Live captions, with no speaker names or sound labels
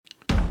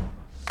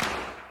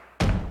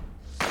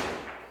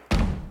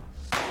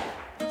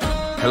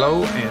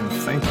Hello, and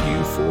thank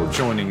you for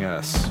joining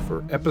us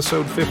for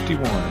episode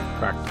 51 of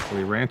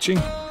Practically Ranching.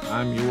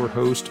 I'm your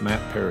host,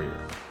 Matt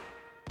Perrier.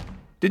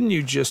 Didn't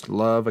you just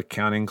love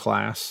accounting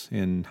class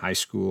in high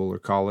school or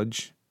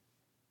college?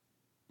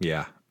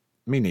 Yeah,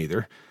 me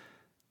neither.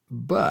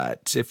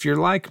 But if you're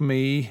like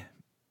me,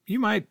 you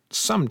might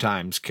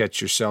sometimes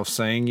catch yourself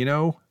saying,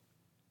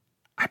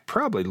 I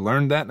probably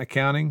learned that in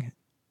accounting,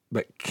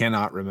 but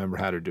cannot remember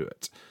how to do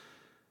it.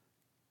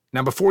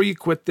 Now, before you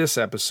quit this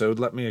episode,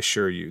 let me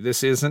assure you,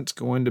 this isn't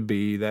going to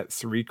be that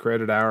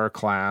 3-credit hour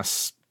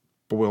class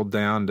boiled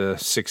down to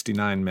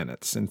 69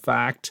 minutes. In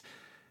fact,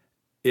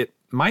 it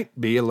might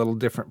be a little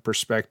different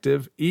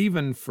perspective,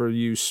 even for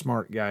you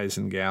smart guys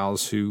and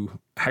gals who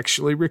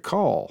actually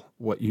recall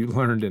what you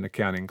learned in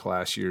accounting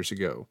class years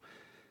ago.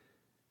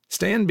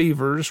 Stan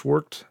Bevers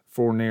worked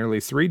for nearly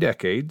 3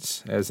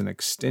 decades as an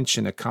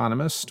extension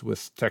economist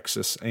with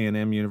Texas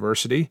A&M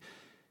University.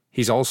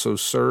 He's also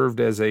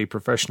served as a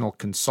professional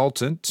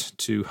consultant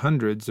to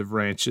hundreds of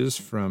ranches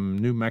from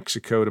New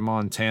Mexico to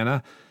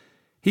Montana.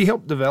 He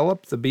helped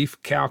develop the Beef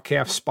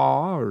Cow-Calf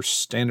SPA, or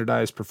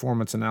Standardized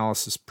Performance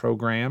Analysis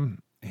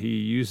Program. He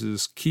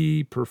uses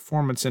key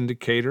performance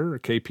indicator, or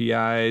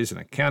KPIs, and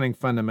accounting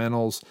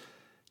fundamentals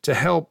to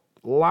help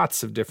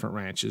lots of different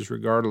ranches,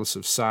 regardless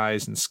of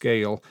size and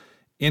scale,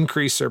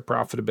 increase their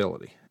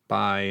profitability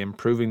by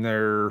improving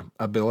their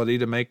ability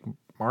to make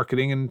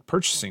marketing and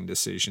purchasing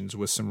decisions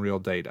with some real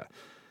data.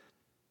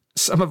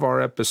 Some of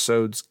our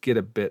episodes get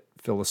a bit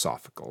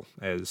philosophical,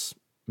 as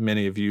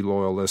many of you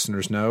loyal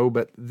listeners know,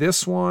 but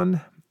this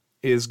one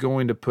is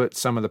going to put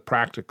some of the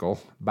practical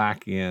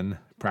back in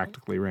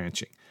Practically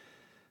Ranching.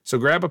 So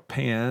grab a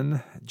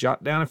pen,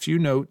 jot down a few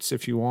notes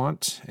if you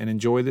want, and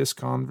enjoy this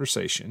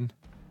conversation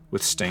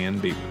with Stan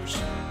Bevers.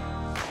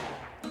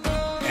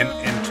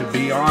 And to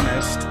be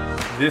honest,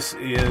 this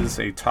is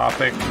a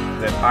topic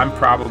that I'm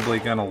probably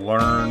going to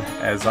learn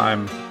as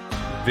I'm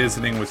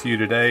visiting with you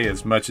today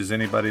as much as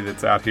anybody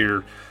that's out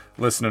here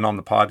listening on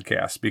the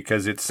podcast,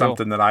 because it's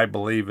something that I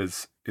believe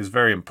is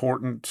very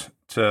important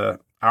to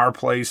our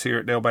place here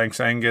at Dale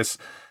Banks Angus,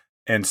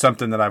 and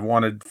something that I've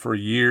wanted for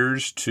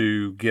years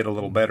to get a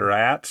little better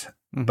at,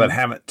 but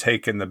haven't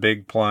taken the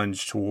big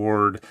plunge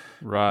toward,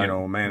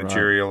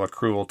 managerial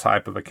accrual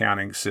type of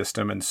accounting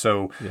system. And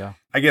so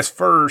I guess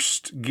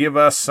first, give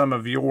us some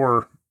of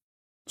your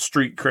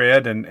street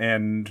cred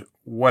and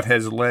what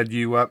has led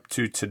you up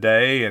to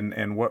today,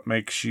 and what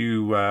makes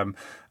you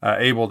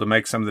able to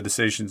make some of the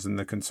decisions and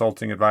the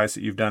consulting advice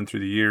that you've done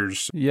through the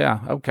years. Yeah.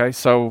 Okay.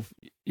 So,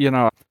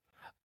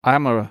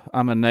 I'm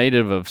a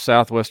native of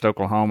Southwest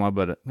Oklahoma,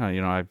 but I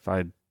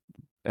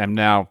am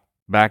now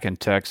back in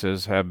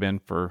Texas. Have been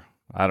for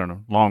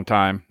long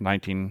time.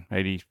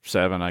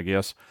 1987, I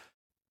guess.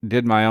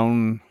 Did my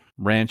own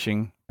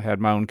ranching. Had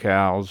my own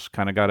cows.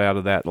 Kind of got out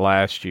of that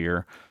last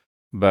year.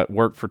 But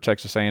worked for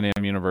Texas A&M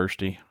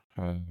University,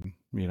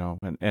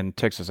 and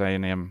Texas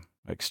A&M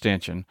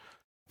Extension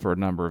for a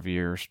number of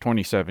years,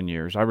 27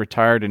 years. I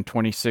retired in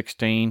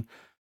 2016.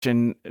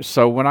 And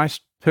so when I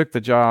took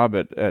the job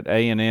at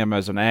A&M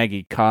as an ag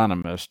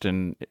economist,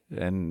 and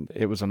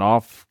it was an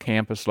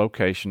off-campus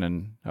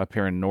location up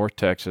here in North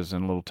Texas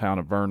in a little town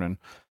of Vernon.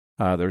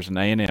 There's an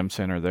A&M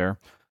center there.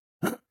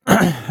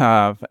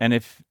 And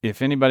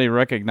if anybody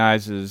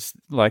recognizes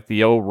like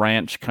the old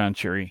ranch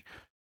country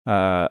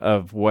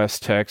of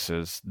West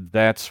Texas,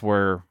 that's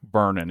where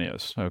Vernon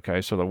is. Okay,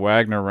 so the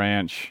Wagner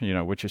Ranch,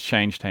 which has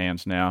changed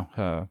hands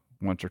now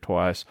once or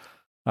twice, is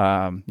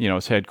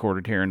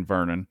headquartered here in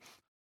Vernon.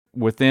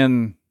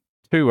 Within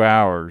 2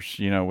 hours,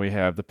 we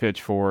have the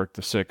Pitchfork,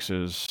 the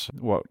Sixes,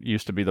 what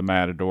used to be the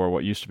Matador,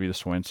 what used to be the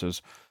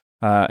Swinces,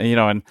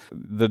 and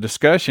the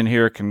discussion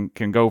here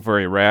can go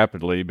very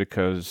rapidly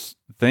because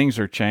things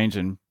are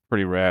changing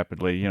pretty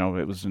rapidly.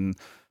 It was in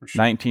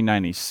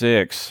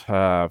 1996.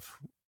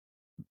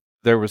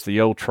 There was the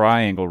old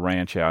Triangle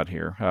Ranch out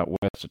here, out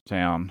west of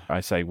town.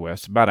 I say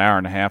west, about an hour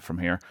and a half from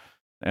here,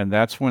 and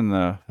that's when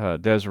the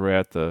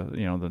Deseret,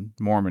 the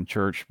Mormon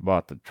Church,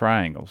 bought the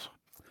Triangles.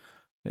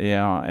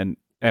 Yeah,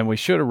 and we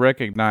should have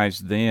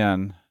recognized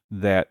then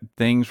that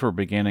things were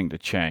beginning to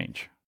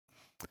change.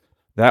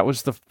 That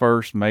was the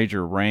first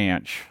major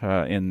ranch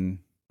in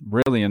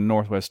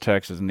Northwest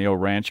Texas, in the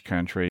old ranch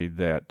country,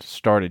 that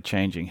started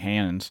changing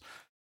hands.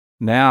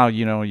 Now,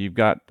 you've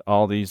got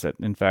all these that,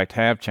 in fact,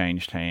 have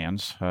changed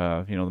hands.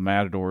 The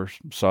Matador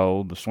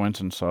sold, the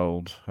Swinson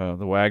sold,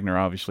 the Wagner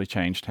obviously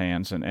changed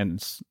hands, and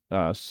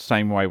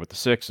same way with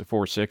the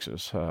 4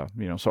 Sixes.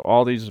 So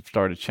all these have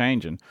started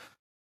changing.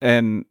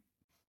 And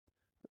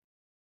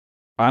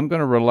I'm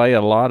going to relay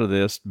a lot of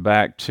this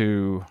back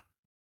to,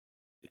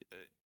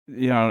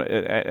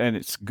 and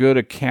it's good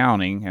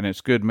accounting and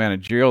it's good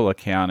managerial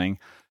accounting.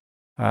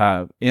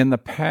 In the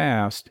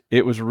past,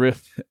 it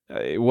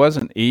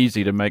wasn't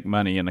easy to make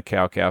money in a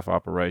cow-calf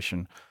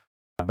operation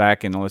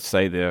back in, let's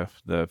say, the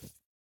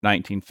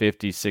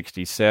 1950s,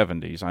 60s,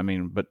 70s. I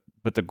mean, but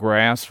the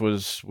grass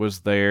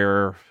was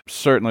there.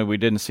 Certainly, we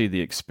didn't see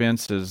the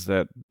expenses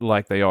that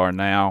like they are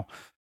now.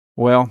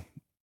 Well,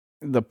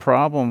 the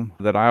problem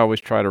that I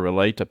always try to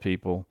relate to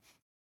people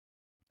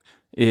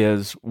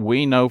is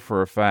we know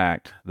for a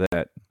fact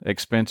that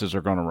expenses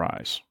are going to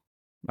rise.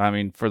 I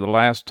mean, for the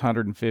last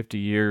 150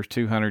 years,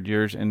 200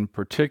 years, and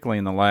particularly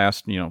in the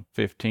last,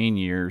 15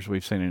 years,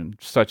 we've seen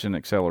such an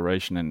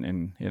acceleration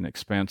in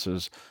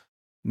expenses.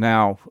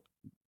 Now,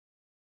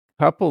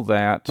 couple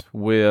that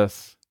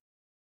with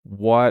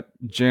what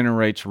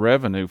generates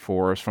revenue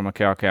for us from a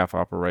cow-calf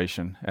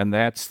operation, and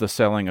that's the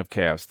selling of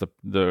calves,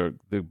 the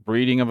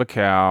breeding of a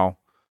cow,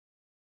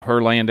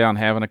 her laying down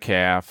having a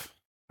calf,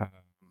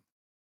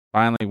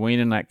 finally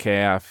weaning that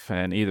calf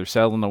and either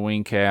selling the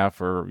weaned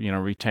calf or,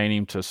 retaining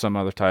him to some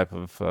other type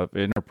of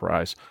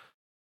enterprise.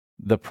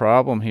 The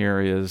problem here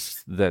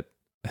is that,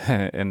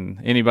 and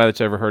anybody that's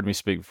ever heard me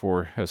speak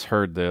before has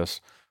heard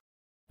this,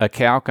 a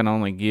cow can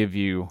only give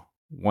you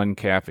one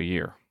calf a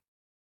year.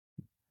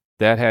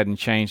 That hadn't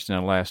changed in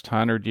the last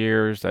 100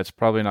 years. That's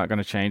probably not going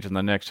to change in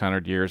the next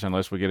 100 years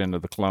unless we get into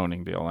the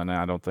cloning deal. And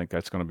I don't think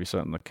that's going to be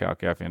something the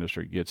cow-calf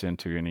industry gets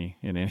into in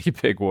any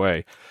big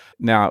way.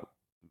 Now,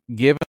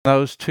 given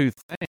those two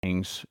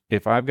things,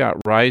 if I've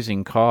got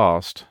rising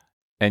cost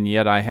and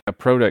yet I have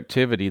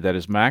productivity that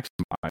is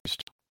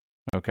maximized,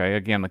 okay,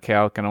 again, the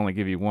cow can only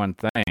give you one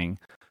thing.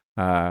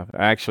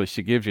 Actually,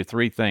 she gives you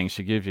three things.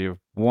 She gives you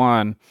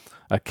one,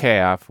 a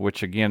calf,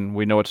 which again,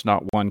 we know it's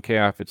not one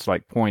calf. It's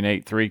like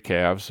 0.83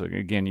 calves. So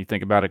again, you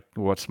think about it,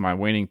 what's my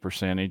weaning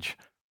percentage?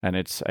 And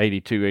it's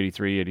 82,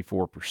 83,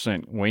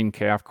 84% weaned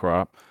calf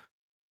crop.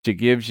 She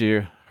gives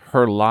you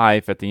her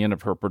life at the end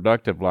of her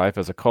productive life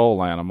as a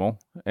coal animal.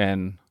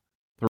 And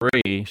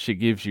three, she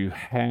gives you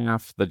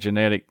half the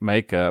genetic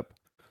makeup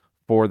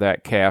for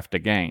that calf to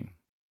gain,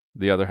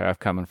 the other half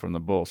coming from the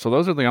bull. So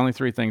those are the only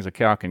three things a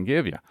cow can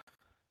give you.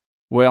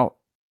 Well,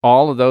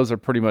 all of those are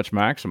pretty much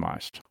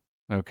maximized.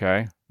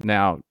 Okay.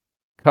 Now,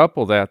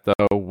 couple that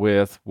though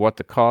with what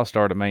the costs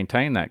are to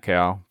maintain that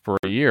cow for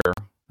a year.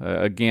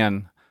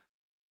 Again,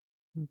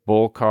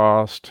 bull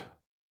cost,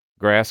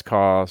 grass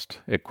cost,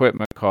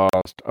 equipment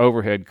cost,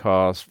 overhead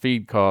cost,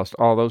 feed cost,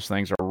 all those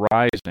things are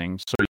rising.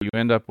 So you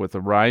end up with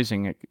the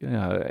rising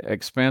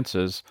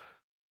expenses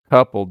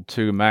coupled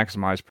to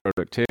maximize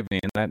productivity,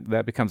 and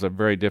that becomes a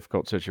very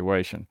difficult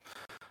situation.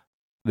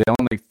 The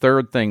only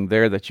third thing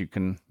there that you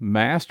can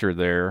master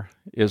there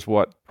is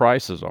what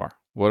prices are.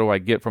 What do I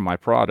get from my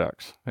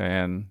products?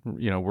 And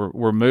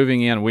we're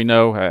moving in. We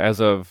know as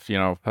of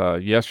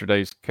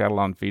yesterday's cattle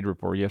on feed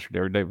report.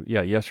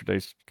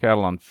 Yesterday's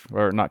cattle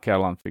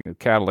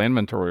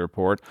inventory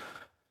report.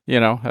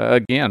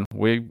 Again,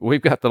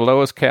 we've got the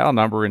lowest cow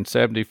number in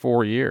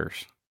 74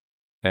 years,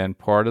 and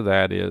part of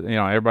that is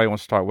everybody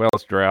wants to talk, well,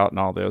 it's drought and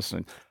all this,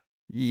 and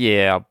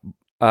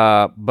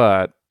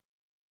but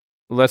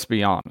let's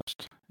be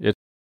honest. It's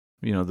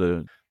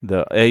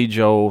the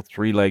age-old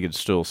three-legged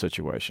stool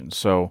situation.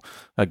 So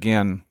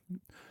again,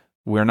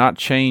 we're not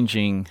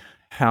changing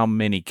how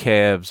many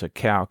calves a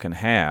cow can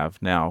have.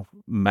 Now,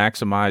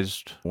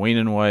 maximized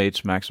weaning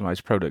weights,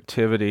 maximized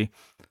productivity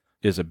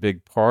is a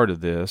big part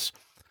of this.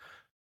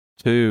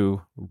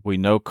 Two, we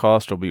know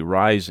cost will be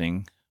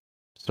rising.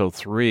 So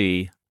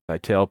three, I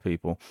tell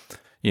people,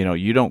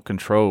 you don't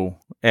control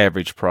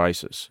average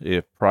prices.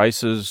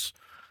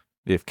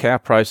 If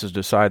calf prices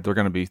decide they're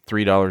going to be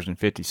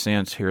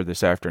 $3.50 here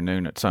this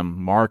afternoon at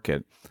some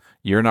market,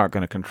 you're not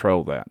going to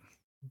control that.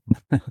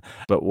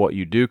 But what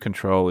you do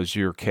control is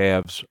your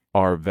calves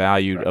are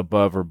valued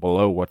above or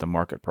below what the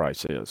market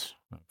price is.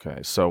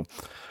 Okay,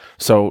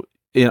 so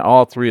in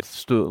all three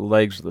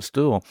legs of the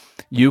stool,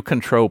 you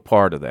control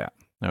part of that.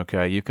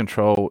 Okay, you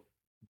control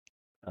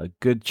a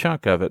good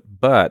chunk of it,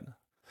 but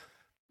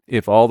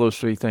if all those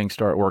three things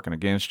start working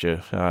against you,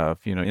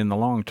 in the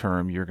long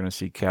term, you're going to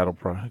see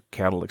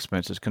cattle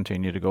expenses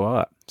continue to go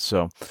up.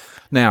 So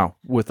now,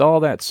 with all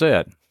that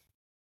said,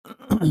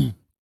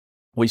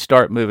 we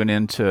start moving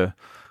into,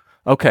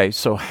 okay,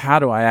 so how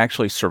do I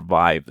actually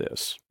survive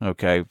this?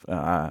 Okay,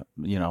 I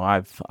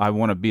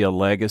want to be a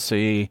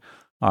legacy.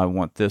 I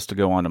want this to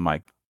go on to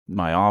my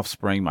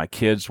offspring. My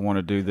kids want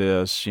to do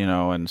this,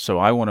 and so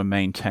I want to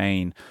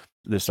maintain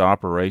this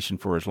operation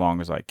for as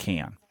long as I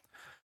can.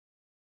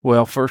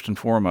 Well, first and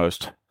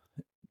foremost,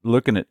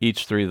 looking at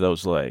each three of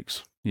those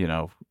legs,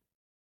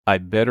 I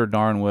better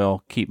darn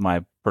well keep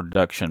my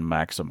production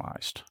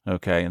maximized,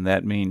 okay? And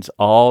that means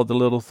all the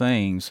little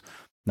things,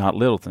 not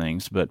little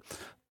things, but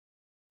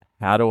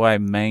how do I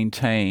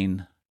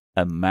maintain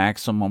a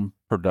maximum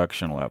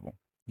production level?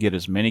 Get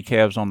as many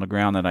calves on the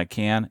ground that I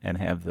can and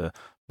have the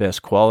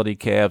best quality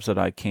calves that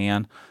I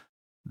can.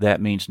 That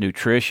means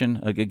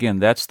nutrition. Again,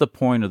 that's the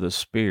point of the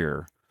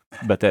spear,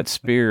 but that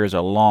spear is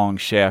a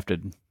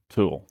long-shafted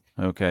tool,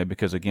 okay?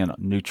 Because again,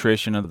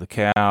 nutrition of the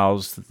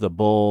cows, the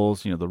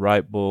bulls, the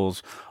right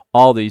bulls,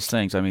 all these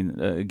things. I mean,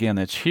 again,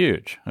 that's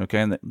huge,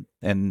 okay?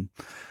 And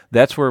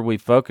that's where we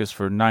focus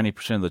for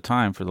 90% of the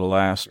time for the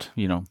last,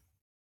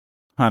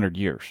 100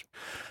 years.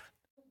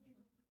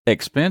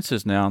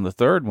 Expenses now, and the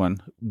third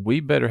one, we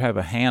better have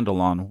a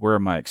handle on where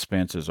my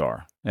expenses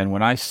are. And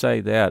when I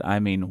say that, I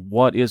mean,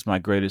 what is my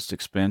greatest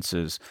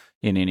expenses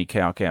in any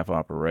cow-calf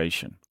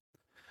operation?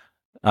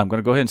 I'm going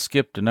to go ahead and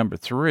skip to number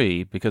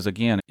three because,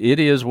 again, it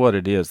is what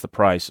it is, the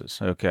prices,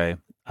 okay?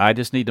 I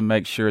just need to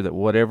make sure that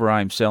whatever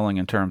I'm selling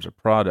in terms of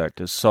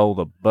product is sold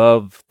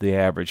above the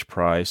average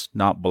price,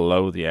 not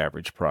below the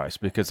average price.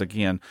 Because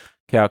again,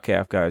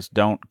 cow-calf guys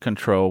don't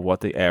control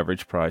what the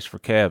average price for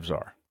calves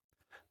are.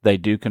 They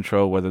do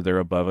control whether they're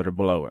above it or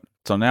below it.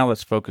 So now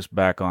let's focus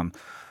back on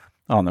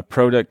the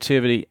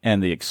productivity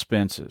and the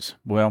expenses.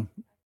 Well,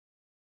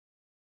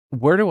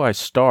 where do I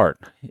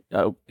start?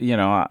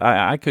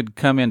 I could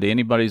come into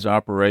anybody's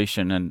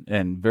operation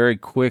and very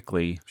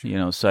quickly,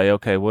 say,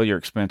 okay, well, your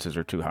expenses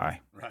are too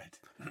high. Right.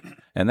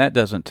 And that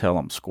doesn't tell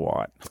them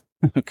squat.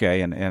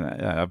 Okay. And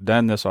I've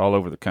done this all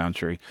over the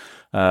country,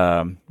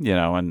 and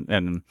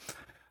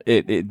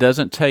it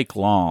doesn't take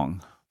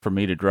long for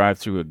me to drive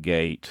through a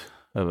gate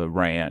of a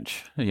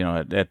ranch,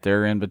 at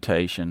their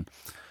invitation.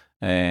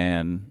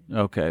 And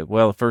okay,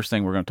 well, the first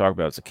thing we're going to talk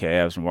about is the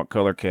calves and what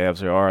color calves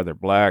they are. They're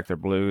black, they're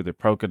blue, they're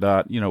polka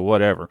dot,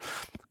 whatever.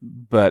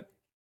 But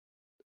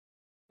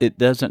it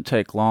doesn't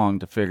take long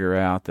to figure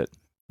out that,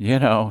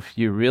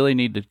 you really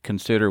need to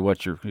consider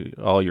what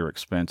all your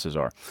expenses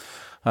are.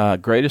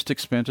 Greatest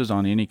expenses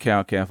on any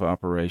cow-calf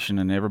operation,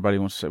 and everybody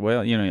wants to say,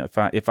 well,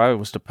 if I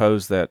was to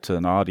pose that to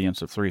an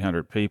audience of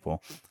 300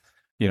 people,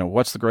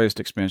 what's the greatest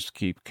expense to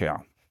keep a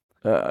cow?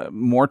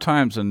 More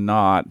times than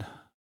not,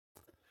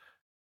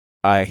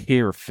 I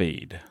hear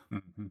feed,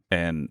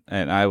 and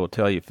I will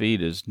tell you,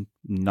 feed is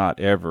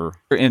not ever,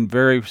 in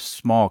very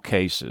small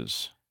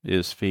cases,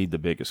 is feed the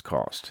biggest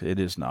cost. It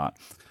is not.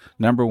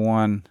 Number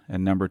one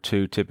and number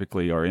two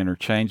typically are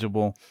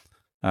interchangeable,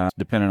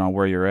 depending on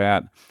where you're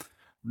at.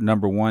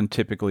 Number one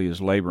typically is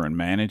labor and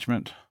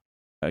management.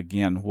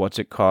 Again, what's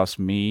it cost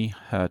me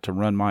to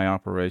run my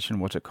operation?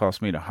 What's it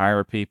cost me to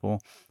hire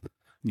people?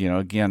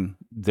 Again,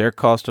 their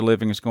cost of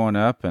living is going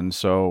up, and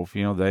so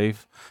they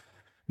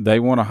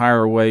want a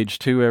higher wage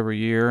too every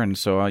year, and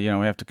so we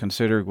have to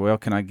consider, well,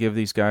 can I give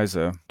these guys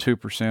a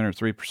 2% or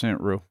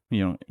 3%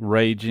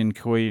 wage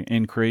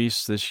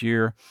increase this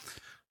year?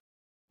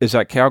 Is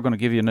that cow going to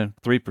give you a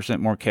 3%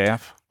 more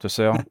calf to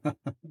sell?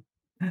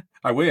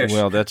 I wish.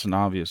 Well, that's an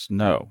obvious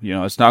no.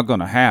 It's not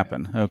going to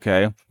happen.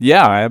 Okay.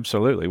 Yeah,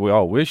 absolutely. We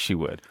all wish she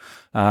would.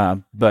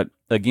 But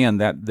again,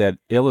 that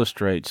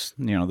illustrates,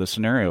 the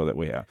scenario that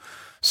we have.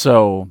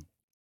 So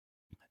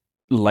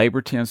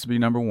labor tends to be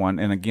number one.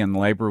 And again,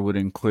 labor would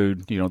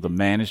include, the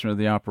management of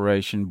the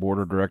operation, board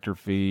of director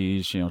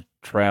fees,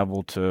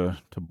 travel to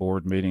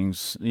board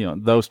meetings,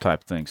 those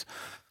type of things.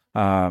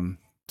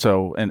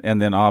 So,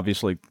 and then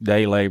obviously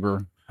day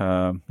labor,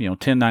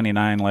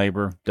 1099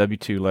 labor,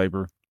 W-2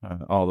 labor,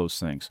 all those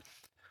things.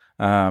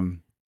 The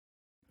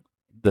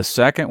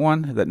second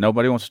one that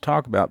nobody wants to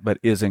talk about, but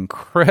is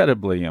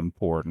incredibly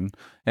important,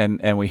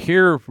 and we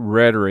hear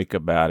rhetoric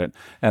about it,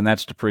 and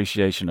that's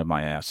depreciation of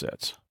my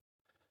assets.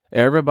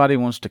 Everybody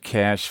wants to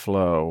cash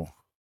flow,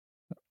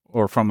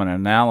 or from an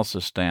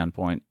analysis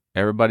standpoint,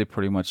 everybody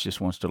pretty much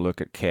just wants to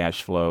look at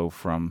cash flow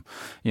from,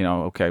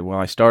 okay, well,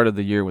 I started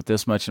the year with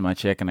this much in my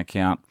checking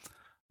account.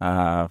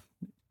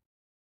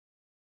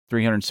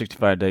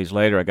 365 days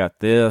later, I got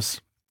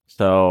this.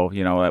 So,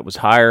 it was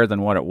higher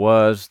than what it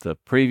was the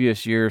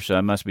previous year, so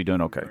I must be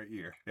doing okay.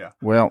 Yeah.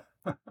 Well,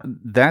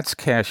 that's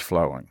cash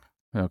flowing,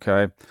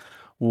 okay?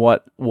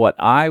 What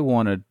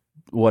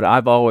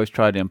I've always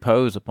tried to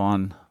impose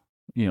upon,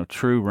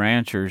 true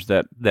ranchers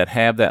that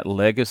have that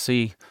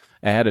legacy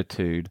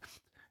attitude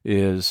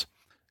is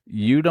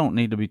you don't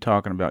need to be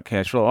talking about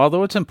cash flow,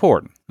 although it's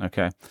important,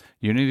 okay?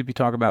 You need to be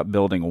talking about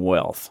building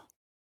wealth,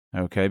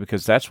 okay?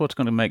 Because that's what's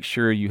going to make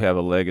sure you have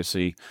a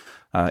legacy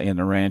in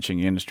the ranching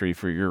industry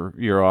for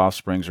your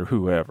offsprings or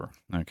whoever,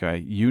 okay?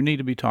 You need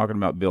to be talking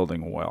about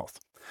building wealth.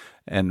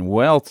 And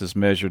wealth is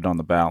measured on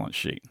the balance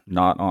sheet,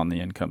 not on the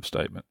income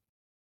statement.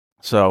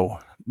 So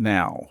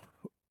now,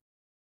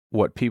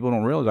 what people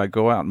don't realize, I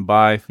go out and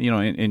buy,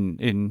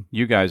 in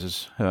you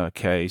guys'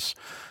 case,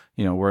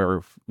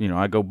 where,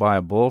 I go buy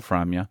a bull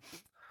from you,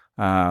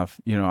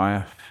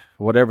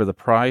 whatever the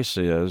price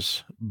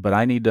is, but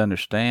I need to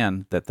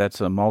understand that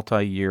that's a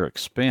multi-year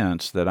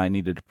expense that I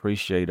need to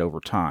depreciate over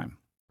time.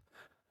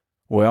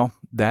 Well,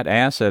 that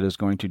asset is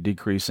going to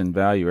decrease in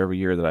value every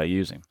year that I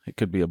use him. It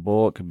could be a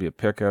bull, it could be a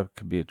pickup, it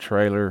could be a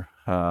trailer,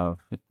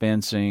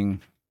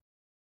 fencing,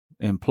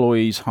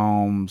 employees'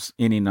 homes,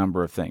 any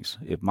number of things.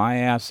 If my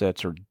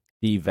assets are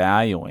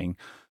devaluing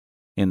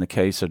in the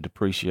case of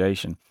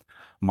depreciation,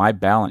 my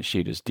balance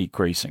sheet is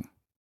decreasing.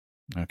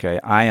 Okay,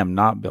 I am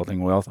not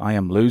building wealth, I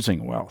am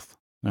losing wealth.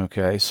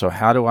 Okay, so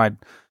how do I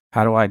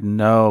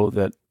know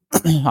that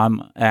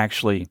I'm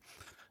actually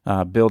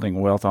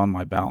building wealth on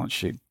my balance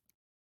sheet?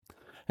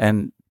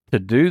 And to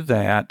do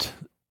that,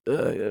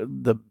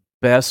 the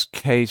best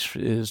case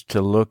is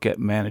to look at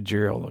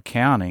managerial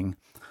accounting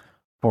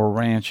for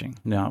ranching.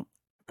 Now,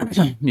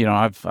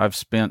 I've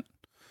spent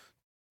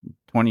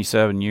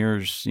 27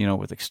 years,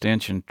 with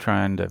Extension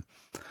trying to,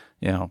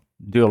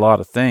 do a lot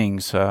of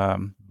things.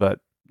 But,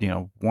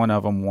 one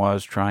of them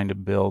was trying to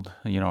build,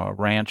 a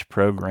ranch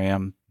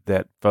program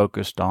that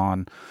focused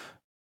on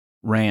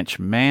ranch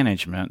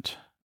management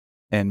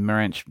and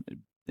ranch,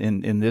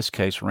 in this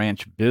case,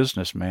 ranch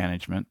business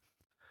management,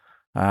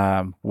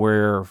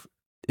 where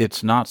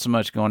it's not so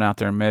much going out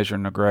there and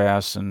measuring the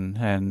grass and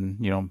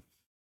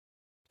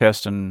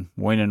testing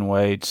weaning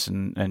weights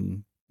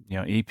and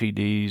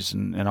EPDs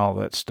and all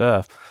that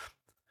stuff.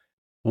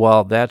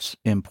 While that's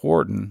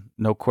important,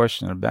 no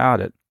question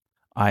about it,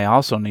 I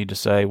also need to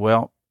say,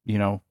 well,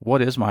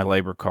 what is my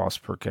labor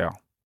cost per cow?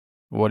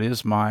 What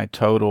is my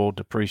total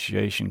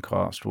depreciation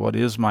cost? What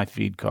is my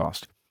feed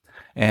cost?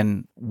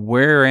 And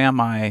where am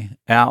I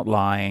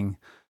outlying?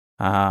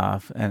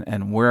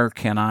 And where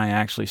can I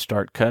actually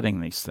start cutting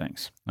these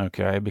things?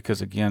 Okay,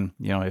 because again,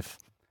 if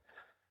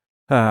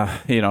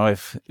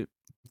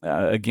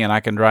again, I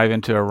can drive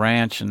into a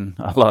ranch, and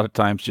a lot of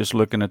times, just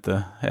looking at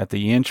the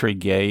entry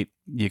gate,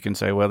 you can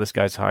say, "Well, this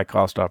guy's a high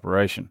cost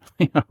operation,"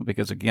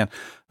 because again,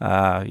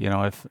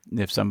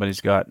 if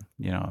somebody's got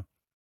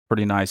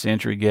pretty nice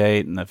entry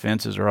gate and the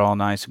fences are all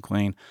nice and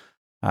clean,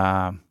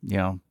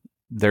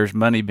 there's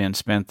money being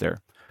spent there.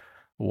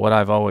 What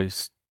I've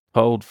always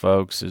told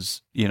folks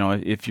is,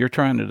 if you're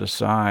trying to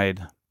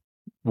decide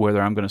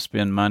whether I'm going to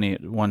spend money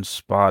at one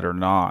spot or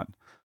not,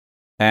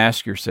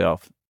 ask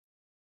yourself,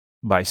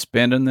 by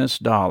spending this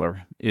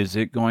dollar, is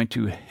it going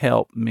to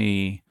help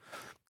me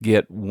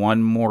get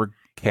one more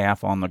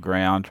calf on the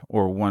ground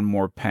or one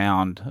more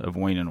pound of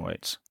weaning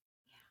weights?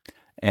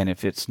 And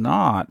if it's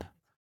not,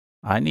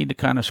 I need to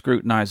kind of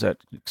scrutinize that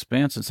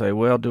expense and say,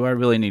 well, do I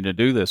really need to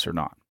do this or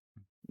not?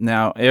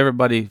 Now,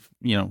 everybody,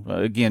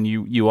 again,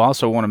 you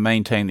also want to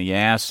maintain the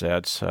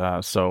assets.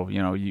 There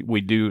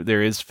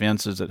is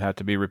fences that have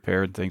to be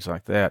repaired and things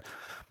like that.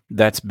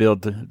 That's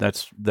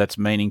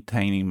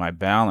maintaining my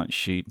balance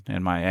sheet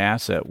and my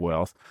asset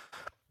wealth.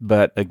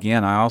 But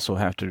again, I also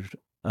have to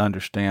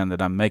understand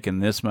that I'm making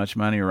this much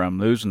money or I'm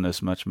losing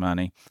this much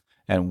money,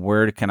 and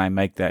where can I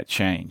make that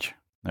change?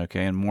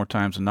 Okay, and more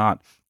times than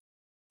not,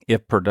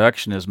 if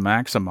production is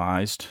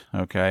maximized,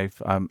 okay,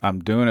 I'm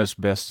doing as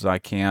best as I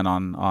can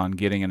on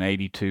getting an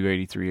 82,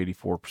 83,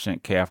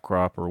 84% calf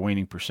crop or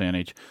weaning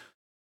percentage,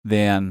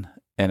 and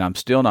I'm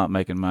still not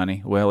making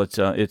money, well, it's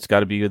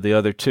got to be the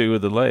other two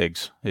of the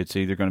legs. It's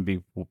either going to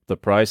be the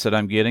price that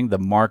I'm getting, the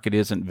market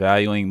isn't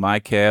valuing my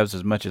calves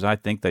as much as I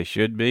think they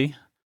should be.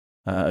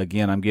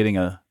 Again, I'm getting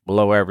a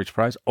below average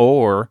price,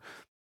 or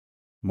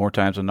more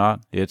times than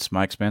not, it's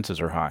my expenses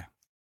are high.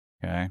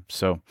 Okay,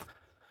 so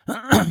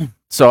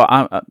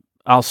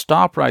I'll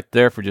stop right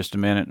there for just a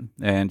minute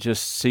and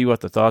just see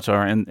what the thoughts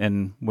are,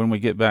 and when we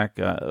get back,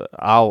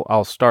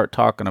 I'll start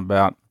talking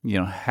about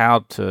how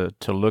to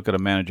look at a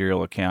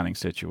managerial accounting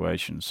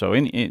situation. So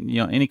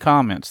any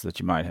comments that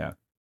you might have?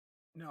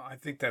 No, I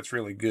think that's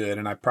really good,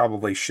 and I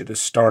probably should have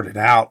started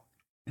out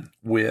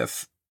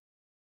with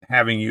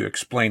having you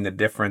explain the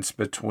difference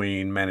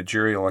between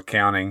managerial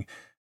accounting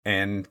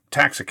and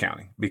tax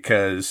accounting,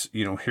 because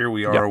here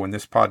we are. When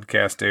this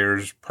podcast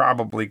airs,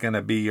 probably going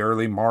to be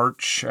early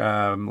March,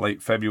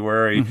 late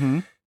February.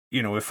 Mm-hmm.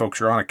 If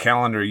folks are on a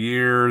calendar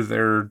year,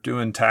 they're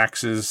doing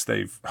taxes.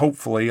 They've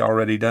hopefully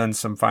already done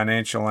some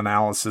financial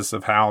analysis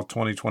of how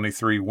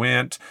 2023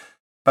 went.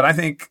 But I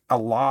think a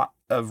lot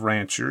of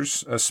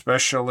ranchers,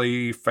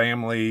 especially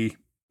family,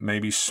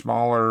 maybe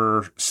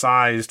smaller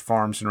sized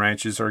farms and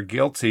ranches, are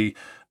guilty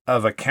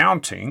of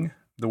accounting.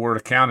 The word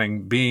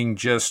accounting being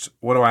just,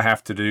 what do I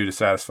have to do to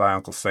satisfy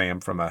Uncle Sam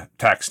from a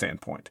tax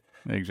standpoint?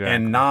 Exactly.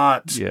 And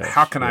not,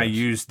 how can I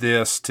use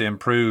this to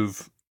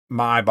improve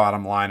my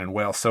bottom line and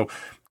wealth? So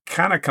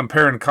kind of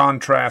compare and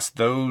contrast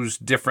those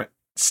different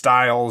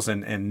styles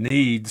and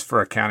needs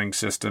for accounting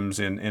systems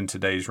in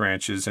today's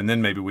ranches. And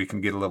then maybe we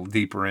can get a little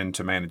deeper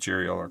into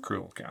managerial or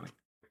accrual accounting.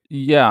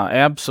 Yeah,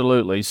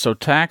 absolutely. So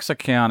tax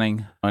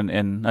accounting,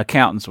 and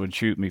accountants would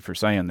shoot me for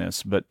saying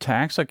this, but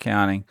tax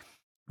accounting,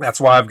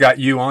 that's why I've got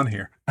you on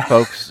here.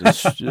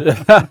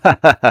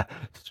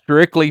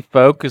 Strictly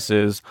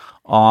focuses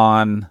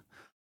on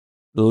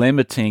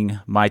limiting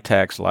my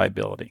tax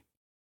liability.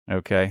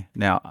 Okay.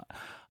 Now,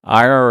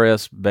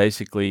 IRS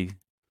basically,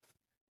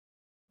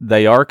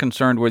 they are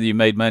concerned whether you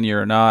made money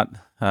or not.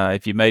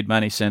 If you made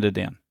money, send it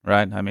in,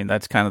 right? I mean,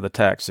 that's kind of the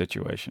tax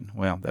situation.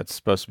 Well, that's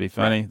supposed to be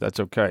funny. That's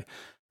okay.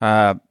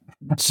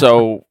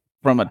 So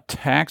from a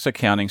tax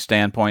accounting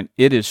standpoint,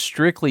 it is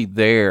strictly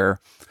there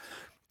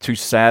to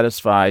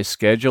satisfy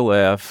Schedule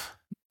F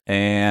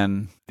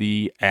and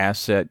the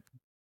asset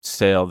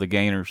sale, the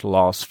gainer's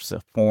loss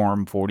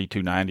form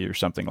 4290 or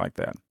something like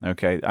that.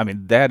 Okay, I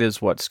mean that is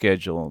what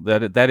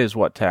that is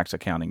what tax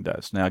accounting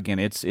does. Now again,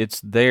 it's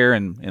there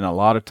in a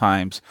lot of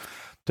times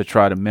to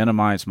try to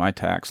minimize my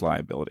tax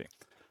liability.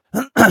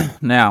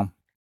 Now,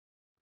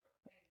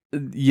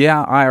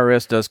 yeah,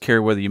 IRS does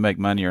care whether you make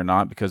money or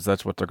not because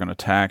that's what they're going to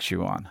tax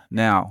you on.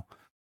 Now,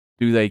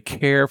 do they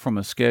care from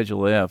a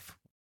Schedule F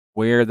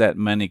where that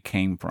money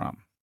came from?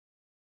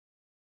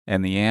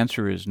 And the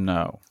answer is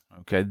no.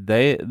 Okay,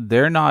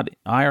 they're not.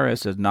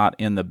 IRS is not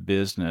in the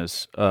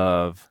business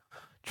of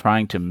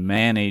trying to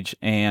manage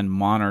and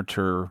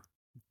monitor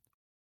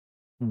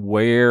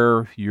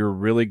where you're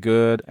really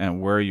good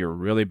and where you're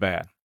really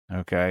bad.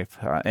 Okay,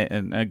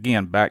 and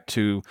again, back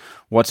to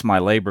what's my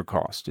labor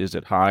cost? Is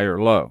it high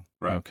or low?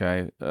 Right.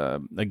 Okay.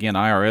 Again,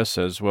 IRS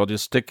says, well,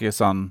 just stick this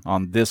on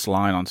this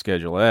line on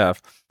Schedule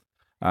F.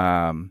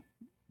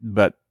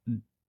 But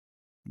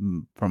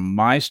from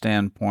my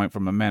standpoint,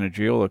 from a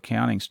managerial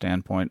accounting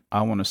standpoint,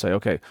 I want to say,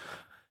 okay,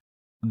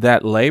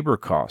 that labor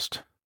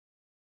cost,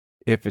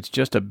 if it's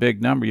just a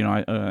big number,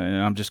 and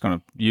I'm just going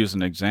to use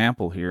an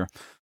example here.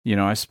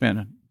 I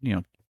spent,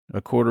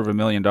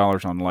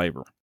 $250,000 on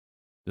labor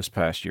this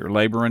past year,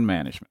 labor and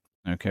management.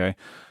 Okay.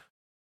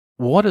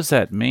 What does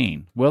that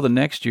mean? Well, the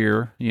next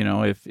year,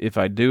 if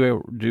I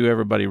do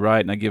everybody right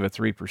and I give a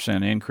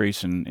 3%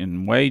 increase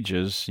in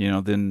wages,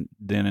 then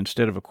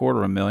instead of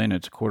 $250,000,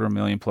 it's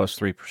 $250,000 plus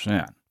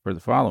 3% for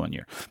the following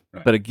year.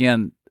 Right. But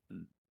again,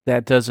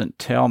 that doesn't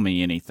tell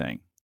me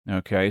anything.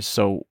 Okay,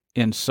 so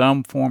in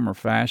some form or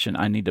fashion,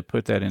 I need to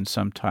put that in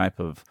some type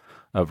of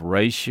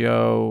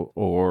ratio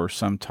or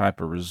some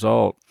type of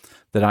result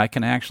that I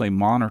can actually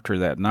monitor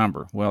that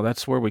number. Well,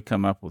 that's where we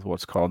come up with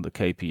what's called the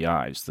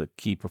KPIs, the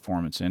key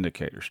performance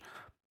indicators.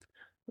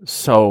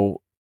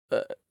 So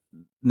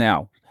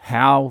now,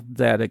 how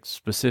that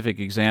specific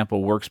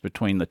example works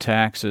between the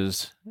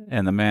taxes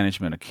and the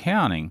management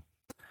accounting,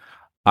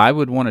 I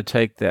would want to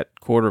take that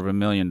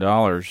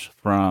 $250,000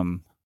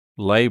 from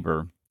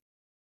labor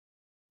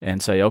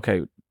and say,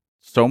 okay,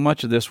 so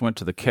much of this went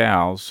to the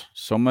cows,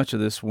 so much of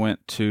this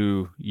went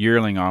to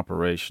yearling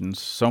operations,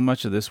 so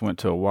much of this went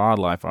to a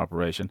wildlife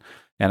operation,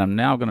 and I'm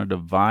now going to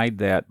divide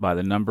that by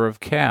the number of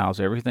cows.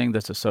 Everything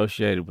that's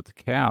associated with the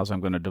cows, I'm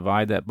going to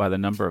divide that by the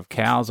number of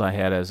cows I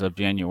had as of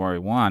January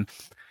 1,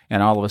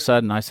 and all of a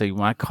sudden I say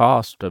my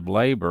cost of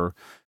labor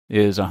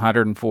is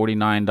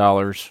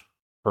 $149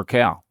 per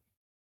cow.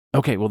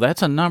 Okay, well,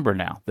 that's a number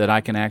now that I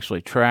can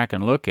actually track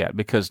and look at,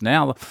 because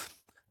now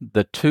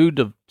the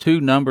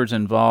two numbers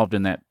involved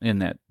in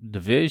that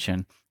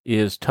division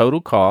is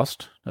total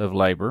cost of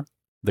labor,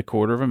 the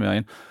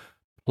 $250,000,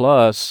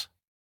 plus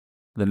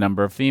the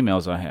number of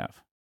females I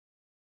have.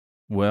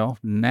 Well,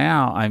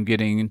 now I'm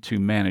getting into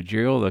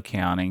managerial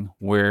accounting,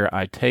 where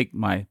I take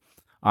my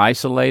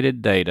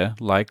isolated data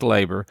like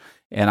labor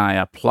and I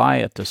apply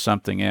it to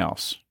something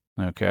else.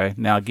 Okay.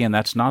 Now, again,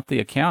 that's not the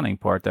accounting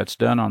part. That's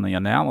done on the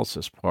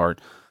analysis part.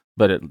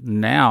 But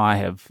now I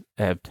have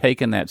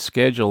taken that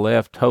Schedule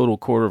F total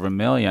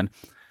 $250,000,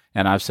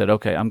 and I've said,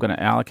 okay, I'm going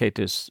to allocate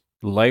this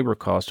labor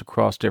cost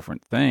across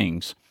different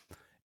things.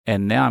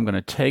 And now I'm going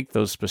to take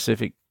those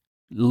specific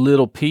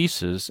little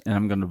pieces and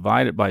I'm going to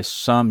divide it by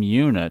some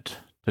unit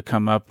to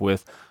come up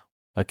with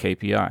a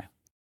KPI,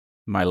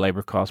 my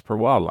labor cost per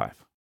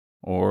wildlife,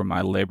 or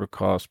my labor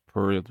cost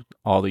per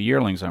all the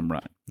yearlings I'm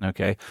running.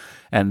 Okay.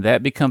 And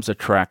that becomes a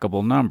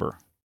trackable number.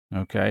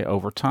 Okay.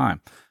 Over time.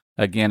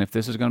 Again, if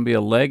this is going to be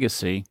a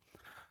legacy,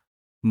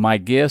 my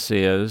guess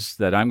is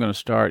that I'm going to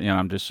start,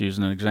 I'm just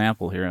using an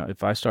example here.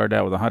 If I start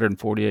out with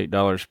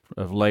 $148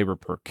 of labor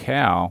per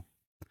cow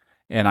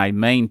and I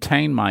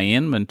maintain my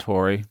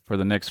inventory for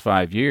the next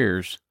 5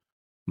 years,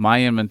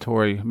 my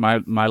inventory,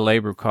 my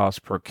labor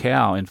cost per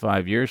cow in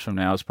 5 years from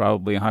now is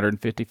probably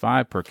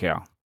 $155 per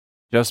cow,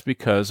 just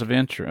because of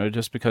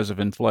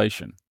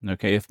inflation.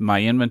 Okay, if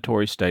my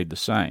inventory stayed the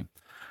same.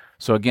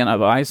 So again,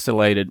 I've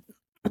isolated,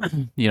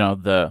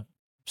 the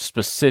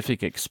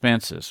specific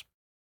expenses.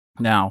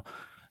 Now,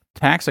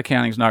 tax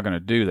accounting is not going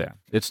to do that.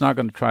 It's not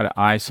going to try to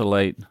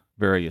isolate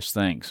various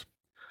things.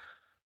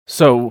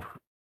 So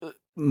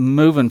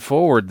moving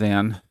forward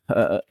then,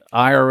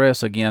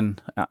 IRS, again,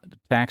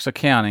 tax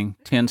accounting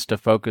tends to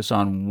focus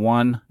on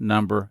one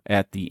number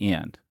at the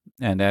end,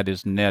 and that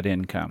is net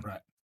income,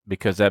 right?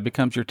 Because that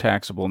becomes your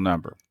taxable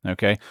number,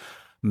 okay?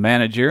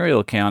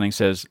 Managerial accounting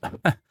says,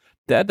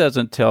 that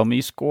doesn't tell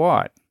me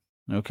squat.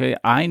 Okay,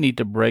 I need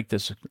to break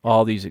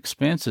all these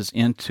expenses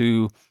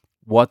into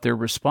what they're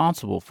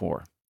responsible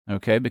for.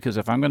 Okay, because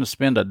if I'm going to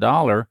spend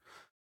 $1,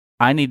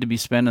 I need to be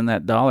spending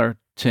that dollar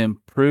to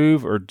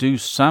improve or do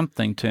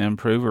something to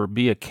improve or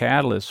be a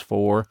catalyst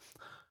for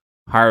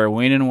higher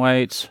weaning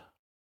weights,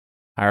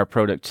 higher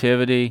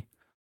productivity,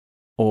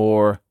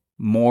 or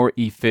more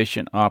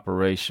efficient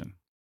operation.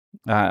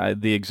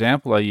 The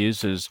example I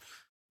use is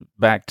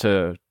back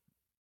to,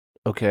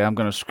 okay, I'm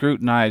going to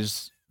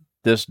scrutinize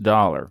this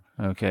dollar,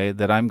 okay,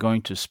 that I'm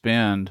going to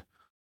spend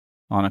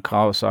on a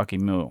Kawasaki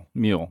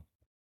mule.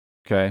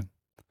 Okay,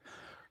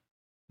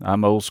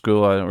 I'm old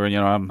school,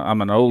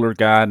 I'm an older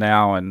guy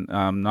now, and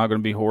I'm not going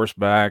to be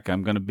horseback.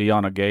 I'm going to be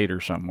on a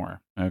gator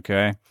somewhere.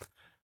 Okay,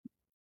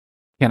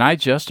 can I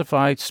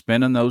justify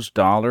spending those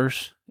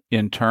dollars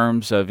in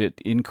terms of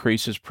it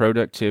increases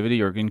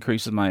productivity or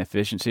increases my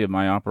efficiency of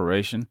my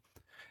operation?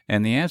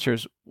 And the answer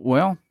is,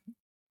 well,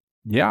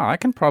 yeah, I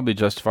can probably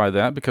justify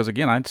that, because,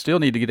 again, I still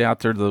need to get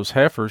out there to those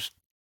heifers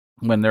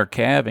when they're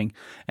calving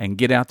and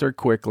get out there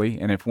quickly.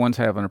 And if one's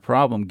having a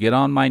problem, get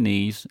on my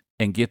knees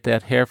and get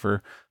that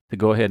heifer to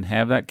go ahead and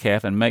have that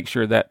calf and make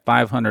sure that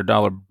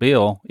 $500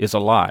 bill is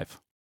alive.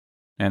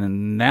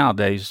 And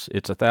nowadays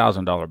it's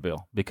 $1,000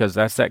 bill, because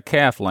that's that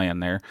calf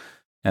laying there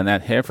and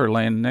that heifer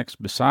laying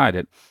next beside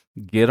it.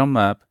 Get them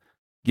up,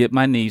 get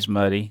my knees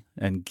muddy,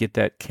 and get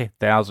that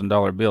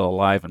 $1,000 bill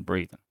alive and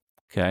breathing.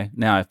 Okay.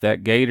 Now, if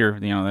that gator,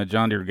 that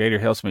John Deere gator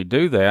helps me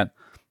do that,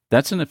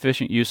 that's an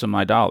efficient use of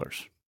my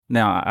dollars.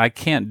 Now, I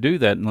can't do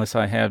that unless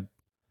I have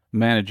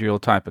managerial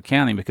type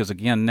accounting because,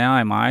 again, now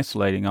I'm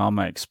isolating all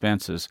my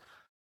expenses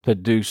to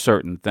do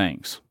certain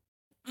things.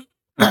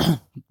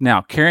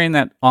 Now, carrying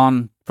that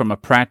on from a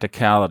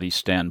practicality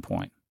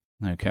standpoint,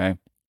 okay,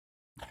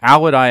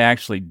 how would I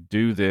actually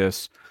do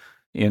this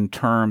in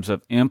terms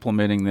of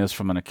implementing this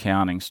from an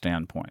accounting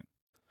standpoint?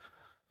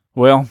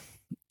 Well,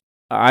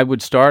 I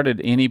would start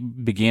at any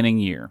beginning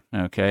year.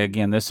 Okay,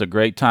 again, this is a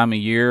great time of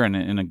year,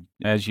 and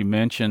as you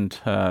mentioned,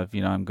 I'm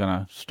going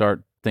to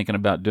start thinking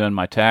about doing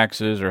my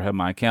taxes or have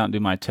my accountant do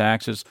my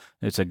taxes.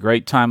 It's a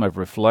great time of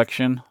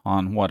reflection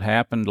on what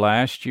happened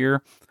last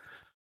year.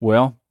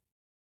 Well,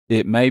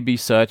 it may be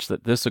such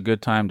that this is a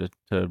good time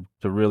to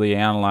really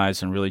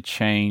analyze and really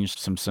change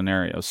some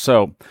scenarios.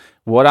 So,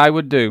 what I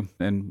would do,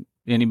 and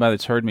anybody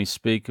that's heard me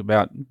speak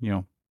about,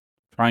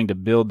 trying to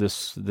build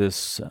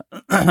this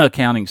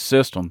accounting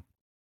system,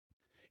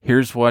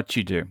 here's what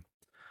you do.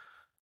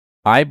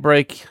 I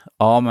break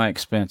all my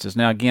expenses.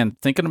 Now, again,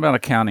 thinking about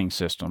accounting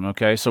system,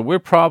 okay, so we're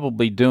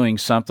probably doing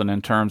something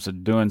in terms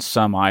of doing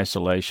some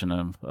isolation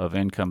of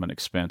income and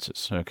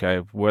expenses, okay,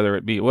 whether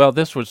it be, well,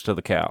 this was to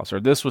the cows, or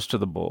this was to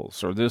the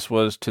bulls, or this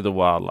was to the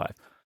wildlife.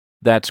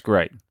 That's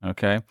great,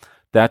 okay?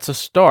 That's a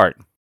start.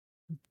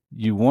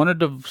 You wanted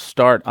to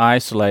start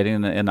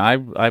isolating, and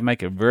I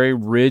make a very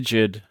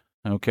rigid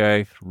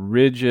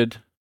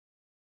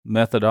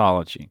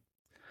methodology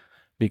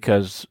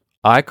because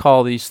I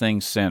call these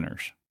things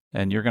centers.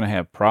 And you're going to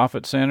have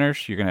profit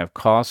centers, you're going to have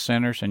cost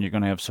centers, and you're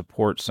going to have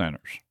support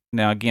centers.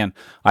 Now, again,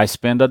 I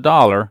spend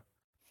 $1,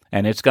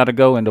 and it's got to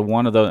go into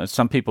one of those.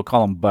 Some people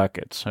call them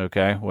buckets,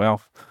 okay?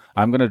 Well,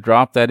 I'm going to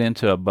drop that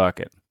into a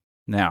bucket.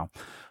 Now,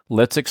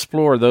 let's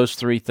explore those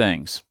three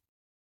things: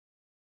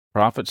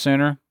 profit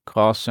center,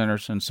 cost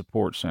centers, and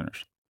support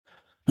centers.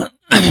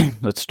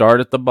 Let's start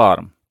at the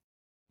bottom.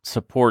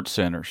 Support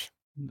centers.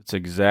 It's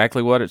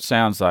exactly what it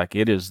sounds like.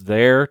 It is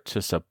there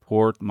to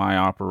support my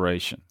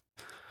operation.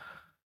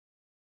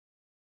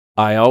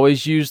 I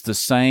always use the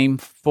same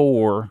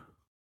 4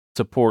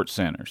 support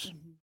centers.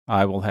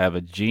 I will have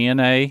a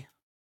G&A,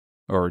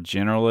 or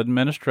General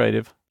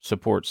Administrative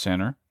Support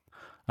Center.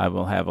 I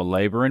will have a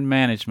Labor and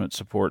Management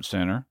Support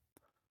Center.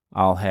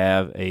 I'll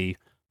have a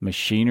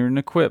Machinery and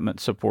Equipment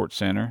Support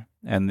Center.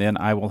 And then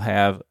I will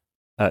have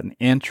an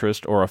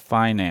Interest or a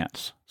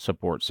Finance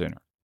Support Center.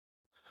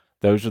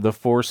 Those are the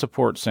 4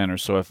 support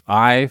centers. So if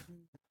I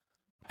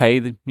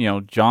pay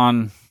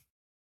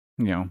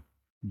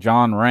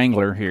John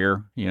Wrangler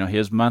here,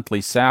 his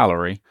monthly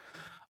salary,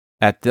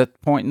 at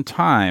that point in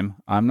time,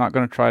 I'm not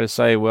going to try to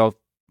say, well,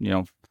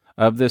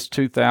 of this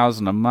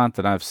 $2,000 a month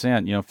that I've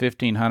sent,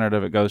 $1,500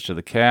 of it goes to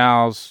the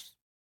cows,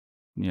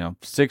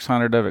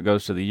 $600 of it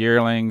goes to the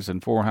yearlings,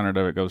 and $400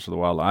 of it goes to the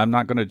wildlife. I'm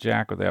not going to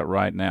jack with that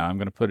right now. I'm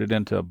going to put it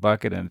into a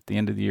bucket, and at the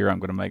end of the year, I'm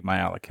going to make my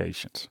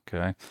allocations.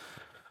 Okay.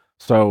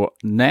 So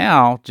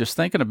now, just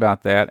thinking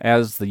about that,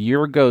 as the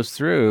year goes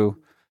through,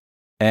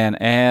 and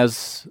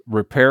as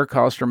repair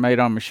costs are made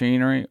on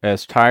machinery,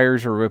 as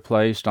tires are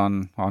replaced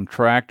on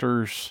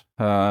tractors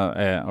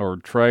or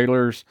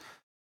trailers,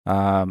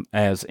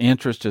 as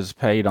interest is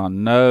paid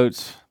on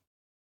notes,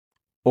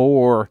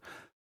 or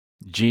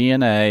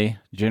G&A,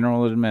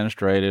 General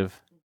Administrative,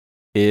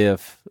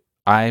 if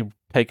I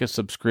take a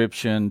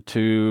subscription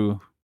to,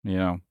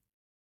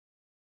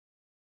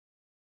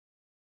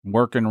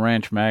 Working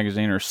Ranch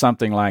magazine or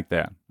something like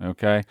that,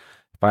 okay?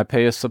 If I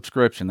pay a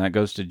subscription, that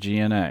goes to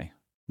G&A.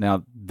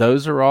 Now,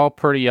 those are all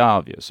pretty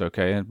obvious,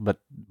 okay?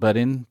 But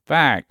in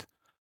fact,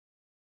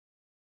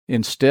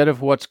 instead of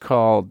what's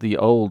called the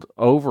old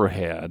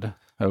overhead,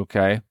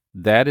 okay,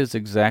 that is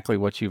exactly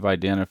what you've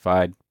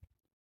identified.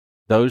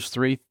 The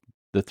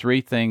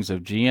 3 things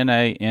of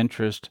G&A,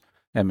 interest,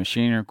 and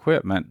machinery and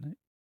equipment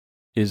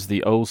is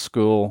the old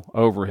school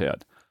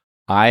overhead.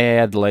 I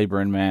add labor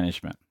and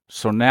management.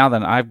 So now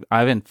then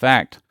I've in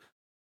fact,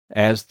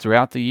 as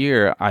throughout the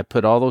year, I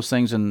put all those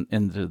things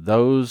into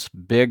those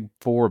big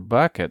 4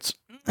 buckets.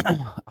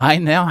 I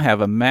now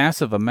have a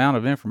massive amount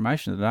of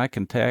information that I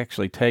can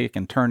actually take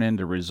and turn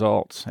into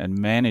results and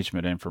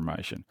management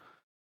information,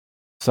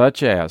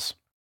 such as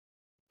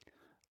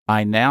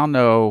I now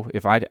know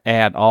if I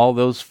add all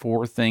those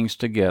 4 things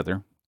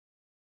together,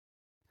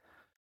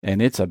 and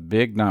it's a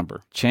big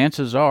number,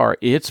 chances are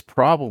it's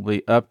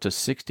probably up to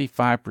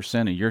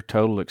 65% of your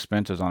total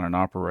expenses on an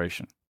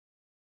operation.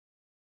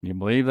 You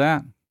believe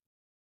that?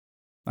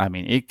 I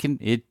mean,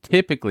 it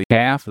typically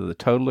half of the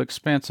total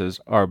expenses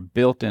are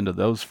built into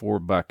those 4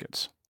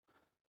 buckets.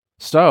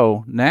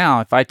 So now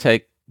if I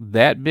take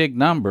that big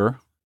number,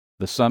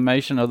 the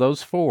summation of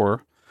those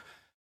 4,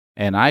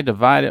 and I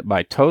divide it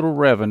by total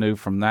revenue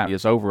from that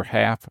is over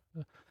half.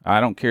 I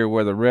don't care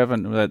where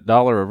that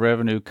dollar of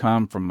revenue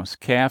come from a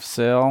calf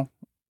sale,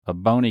 a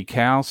bony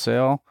cow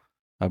sale,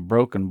 a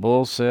broken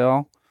bull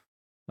sale,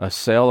 a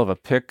sale of a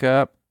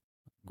pickup,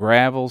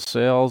 gravel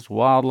sales,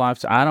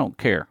 wildlife. I don't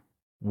care.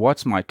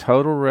 What's my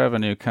total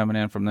revenue coming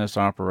in from this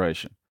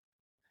operation?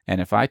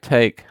 And if I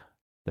take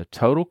the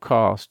total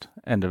cost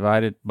and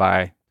divide it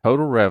by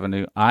total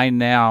revenue, I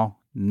now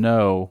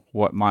know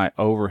what my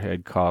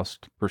overhead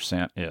cost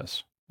percent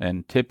is.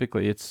 and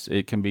typically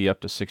it can be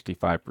up to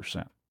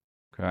 65%.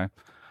 Okay,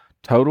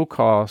 total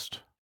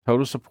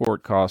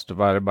support cost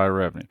divided by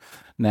revenue.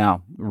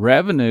 Now,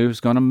 revenue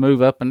is going to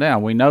move up and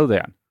down. We know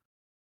that.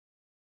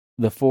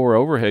 The 4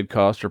 overhead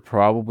costs are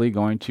probably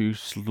going to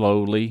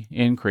slowly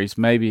increase,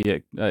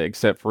 maybe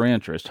except for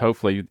interest.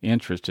 Hopefully,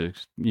 interest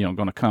is going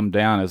to come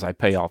down as I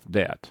pay off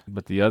debt.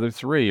 But the other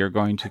 3 are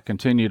going to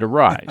continue to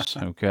rise.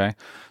 Okay,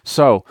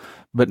 so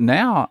but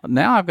now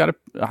I've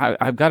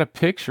got a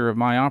picture of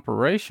my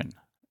operation.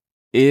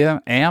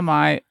 Am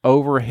I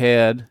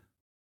overhead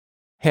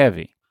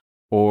heavy,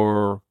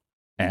 or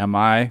am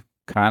I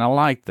kind of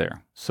light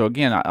there? So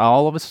again,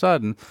 all of a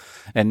sudden,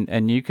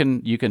 and you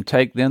can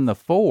take then the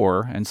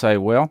 4 and say,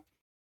 well,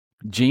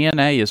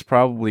 G&A is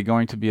probably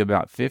going to be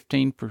about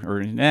 15,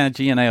 or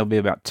G&A will be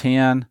about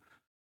 10.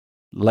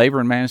 Labor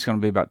and management is going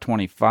to be about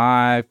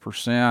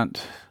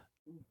 25%.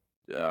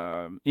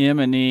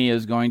 M&E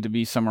is going to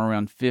be somewhere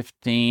around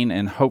 15,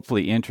 and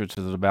hopefully interest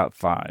is about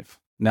 5.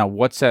 Now,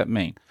 what's that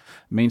mean?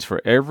 It means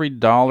for every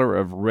dollar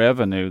of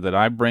revenue that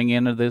I bring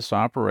into this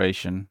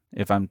operation,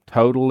 if I'm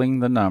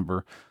totaling the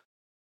number,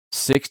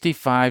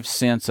 65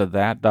 cents of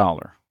that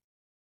dollar,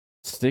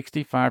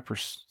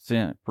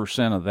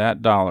 65% of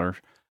that dollar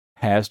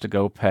has to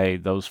go pay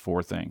those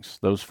 4 things,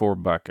 those 4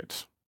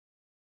 buckets.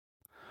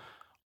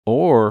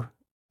 Or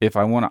if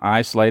I want to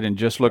isolate and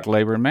just look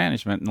labor and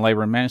management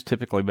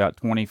typically about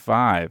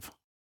 25%.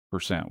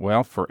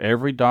 Well, for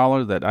every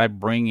dollar that I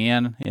bring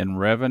in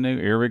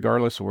revenue,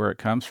 irregardless of where it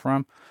comes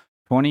from,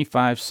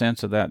 25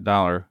 cents of that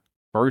dollar,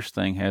 first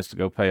thing, has to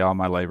go pay all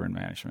my labor and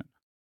management.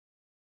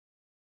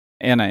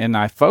 And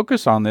I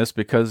focus on this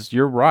because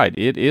you're right,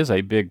 it is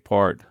a big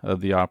part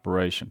of the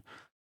operation.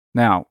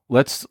 Now,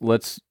 let's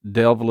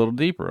delve a little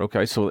deeper.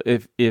 Okay, so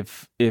if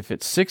it's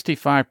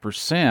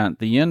 65%,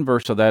 the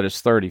inverse of that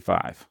is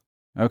 35.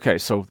 Okay,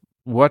 so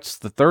what's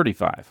the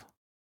 35?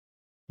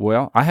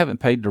 Well, I haven't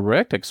paid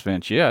direct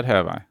expense yet,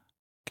 have I?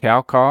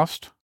 Cal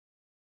cost,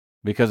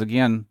 because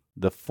again,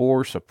 the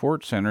 4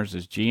 support centers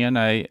is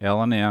G&A,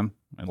 L&M,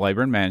 and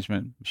labor and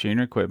management,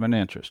 machinery, equipment,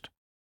 interest.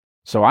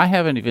 So I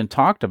haven't even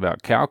talked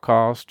about cow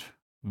cost,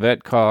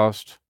 vet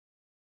cost,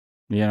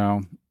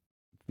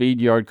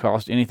 feed yard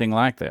cost, anything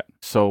like that.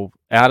 So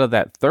out of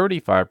that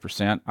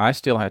 35%, I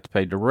still have to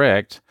pay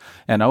direct.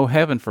 And oh,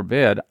 heaven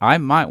forbid, I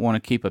might want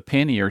to keep a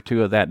penny or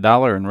 2 of that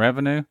dollar in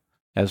revenue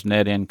as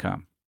net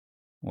income.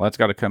 Well, that's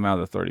got to come out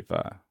of the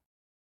 35.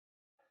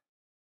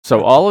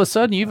 So all of a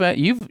sudden,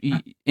 you've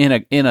in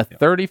a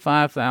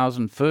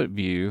 35,000 foot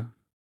view,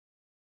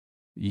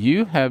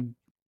 you have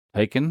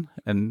taken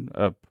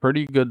a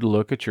pretty good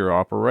look at your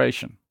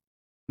operation.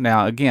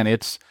 Now, again,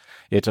 it's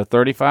a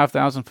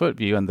 35,000 foot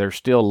view, and there's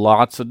still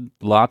lots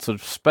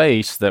of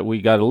space that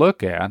we got to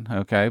look at.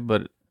 Okay,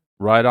 but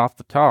right off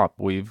the top,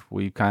 we've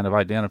kind of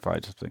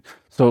identified something.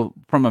 So,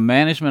 from a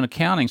management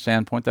accounting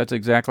standpoint, that's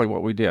exactly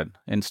what we did.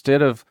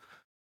 Instead of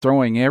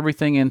throwing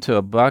everything into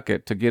a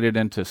bucket to get it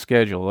into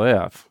Schedule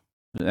F,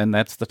 and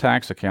that's the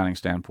tax accounting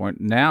standpoint.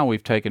 Now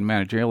we've taken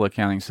managerial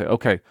accounting and say,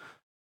 okay,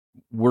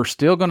 we're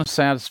still going to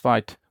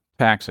satisfy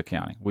tax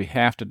accounting. We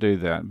have to do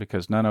that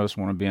because none of us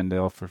want to be in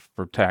jail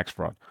for tax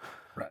fraud.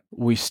 Right.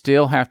 We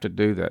still have to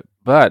do that.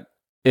 But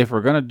if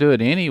we're going to do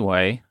it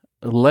anyway,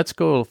 let's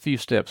go a few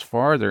steps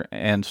farther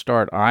and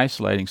start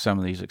isolating some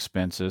of these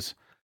expenses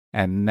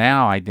and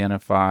now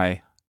identify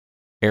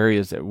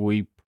areas that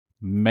we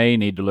may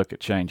need to look at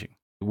changing,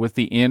 with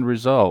the end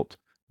result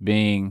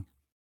being,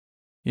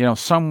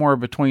 somewhere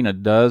between a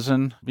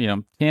dozen,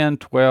 10,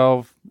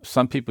 12,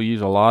 some people use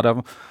a lot of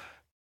them,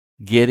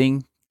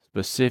 getting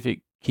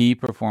specific key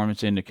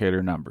performance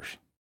indicator numbers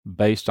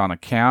based on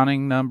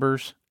accounting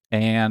numbers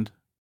and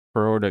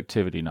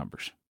productivity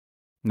numbers.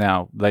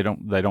 Now, they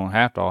don't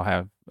have to all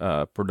have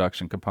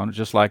production components,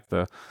 just like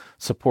the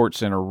support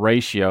center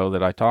ratio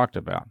that I talked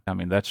about. I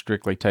mean, that's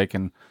strictly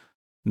taking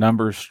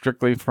numbers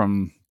strictly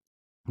from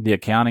the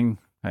accounting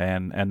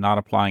and not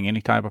applying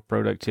any type of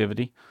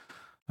productivity.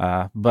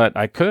 But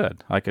I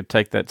could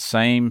take that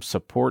same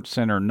support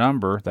center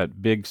number,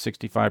 that big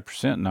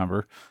 65%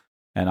 number,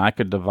 and I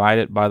could divide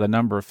it by the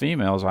number of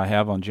females I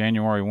have on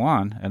January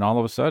 1, and all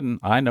of a sudden,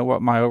 I know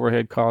what my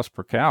overhead cost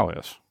per cow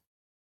is.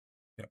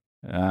 Yep.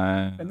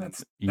 And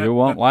you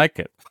won't like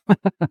it.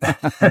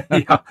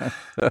 Yeah,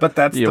 but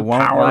that's you the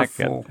won't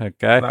powerful. Like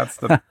it, okay? That's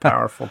the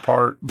powerful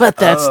part. But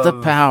that's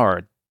the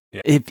power.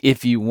 Yeah.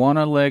 If you want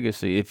a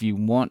legacy, if you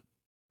want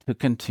to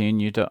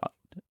continue to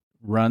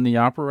run the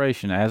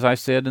operation, as I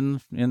said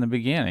in the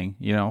beginning,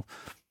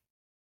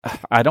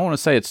 I don't want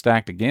to say it's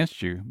stacked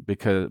against you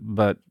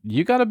but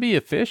you got to be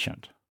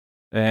efficient.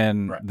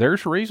 And Right.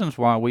 There's reasons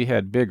why we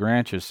had big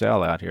ranches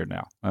sell out here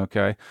now.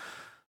 Okay.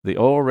 The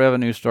oil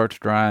revenue starts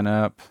drying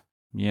up,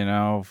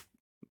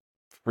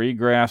 free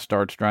grass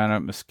starts drying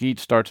up, mesquite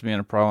starts being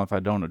a problem if I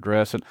don't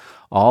address it.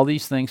 All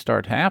these things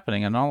start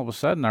happening, and all of a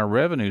sudden our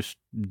revenue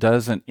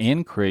doesn't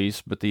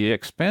increase, but the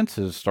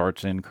expenses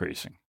starts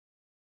increasing.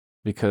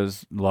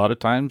 Because a lot of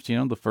times,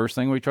 the first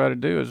thing we try to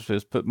do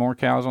is put more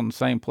cows on the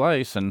same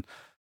place, and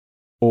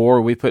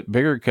or we put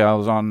bigger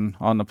cows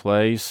on the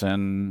place,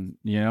 and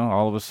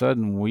all of a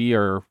sudden we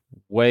are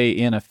way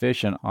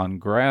inefficient on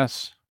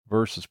grass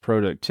versus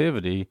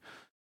productivity,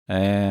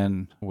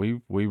 and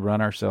we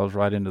run ourselves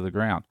right into the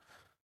ground.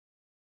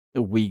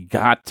 We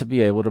got to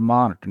be able to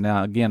monitor.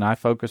 Now, again, I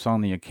focus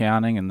on the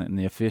accounting and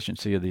the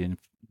efficiency of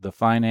the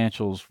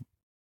financials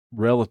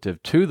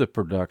relative to the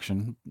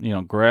production.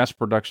 Grass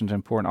production is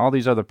important. All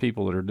these other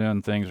people that are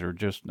doing things are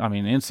just,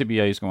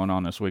 NCBA is going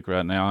on this week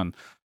right now. And,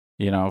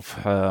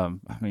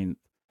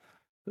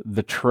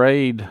 the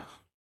trade,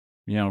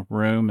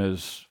 room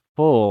is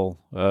full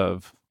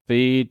of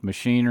feed,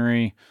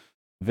 machinery,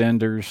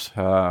 vendors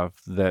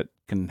that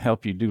can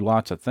help you do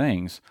lots of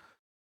things.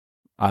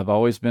 I've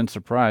always been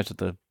surprised at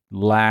the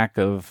lack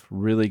of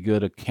really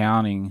good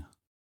accounting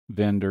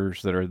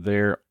vendors that are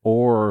there,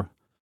 or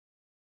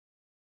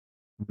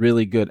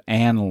really good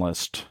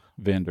analyst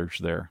vendors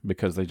there,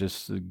 because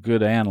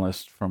good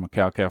analysts from a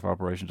cow-calf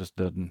operation just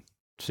doesn't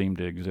seem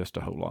to exist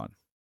a whole lot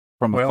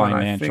from a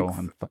financial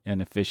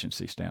and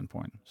efficiency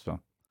standpoint. So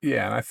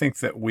yeah, and I think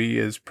that we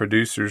as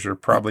producers are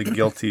probably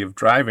guilty of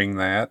driving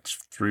that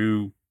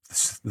through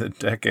the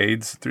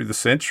decades, through the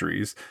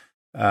centuries.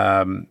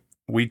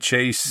 We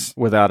chase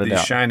without a these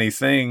doubt shiny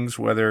things,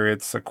 whether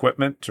it's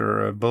equipment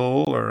or a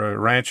bull or a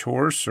ranch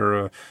horse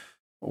or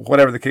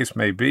whatever the case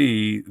may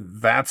be.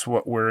 That's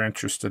what we're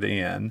interested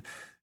in,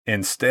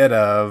 instead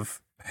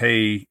of,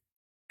 hey,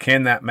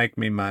 can that make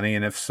me money?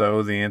 And if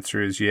so, the answer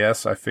is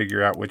yes. I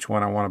figure out which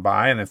one I want to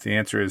buy. And if the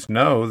answer is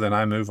no, then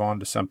I move on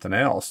to something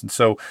else. And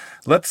so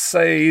let's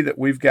say that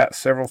we've got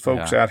several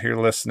folks out here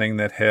listening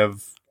that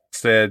have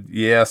said,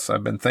 yes,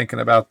 I've been thinking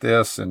about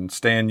this, and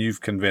Stan,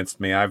 you've convinced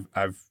me.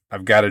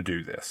 I've got to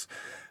do this.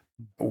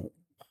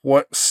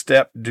 What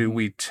step do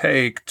we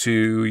take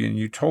to, and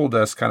you told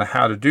us kind of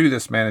how to do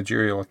this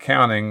managerial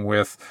accounting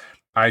with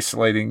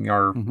isolating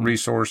our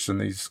resource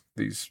and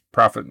these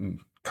profit and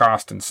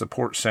cost and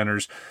support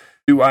centers.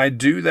 Do I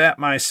do that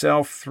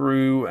myself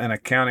through an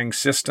accounting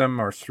system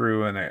or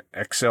through an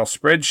Excel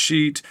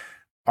spreadsheet?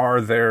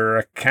 Are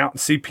there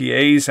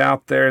CPAs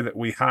out there that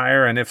we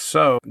hire? And if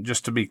so,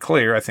 just to be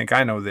clear, I think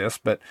I know this,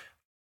 but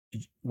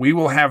we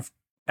will have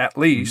at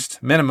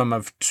least minimum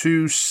of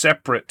 2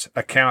 separate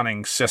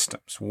accounting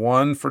systems,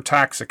 one for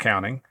tax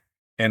accounting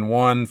and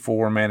one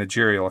for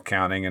managerial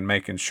accounting, and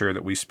making sure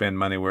that we spend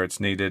money where it's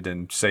needed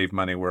and save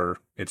money where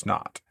it's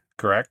not.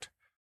 Correct?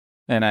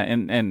 And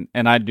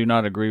I do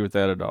not agree with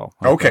that at all.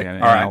 Okay.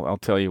 And all right. I'll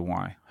tell you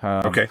why.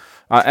 Okay.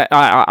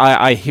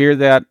 I hear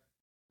that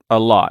a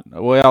lot.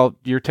 Well,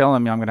 you're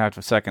telling me I'm going to have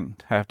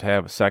to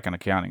have a second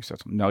accounting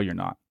system. No, you're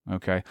not.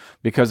 Okay.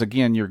 Because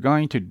again, you're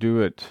going to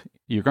do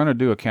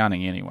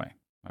accounting anyway.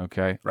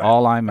 Okay. Right.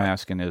 All I'm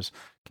asking is,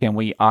 can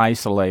we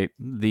isolate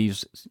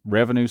these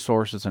revenue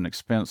sources and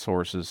expense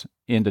sources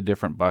into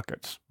different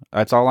buckets?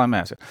 That's all I'm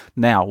asking.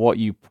 Now, what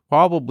you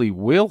probably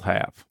will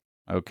have,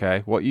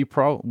 okay, what you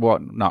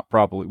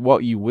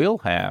will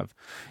have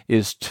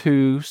is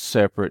 2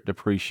 separate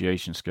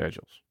depreciation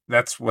schedules.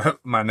 That's what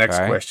my next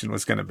question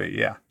was going to be.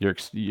 Yeah.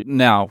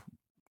 Now,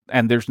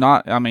 and there's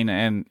not,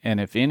 and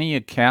if any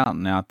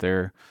accountant out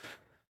there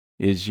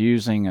is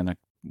using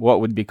what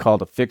would be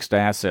called a fixed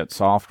asset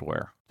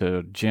software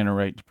to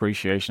generate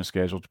depreciation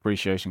schedules,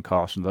 depreciation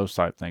costs, and those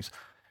type of things.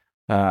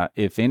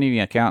 If any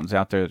accountants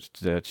out there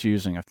that's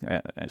using a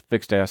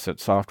fixed asset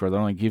software that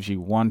only gives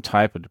you one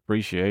type of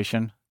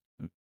depreciation,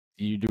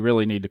 you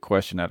really need to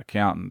question that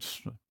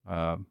accountant's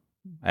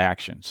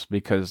actions,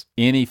 because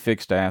any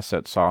fixed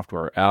asset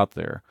software out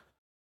there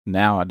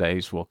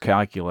nowadays will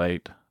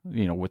calculate,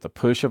 with the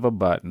push of a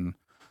button,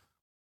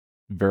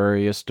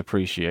 various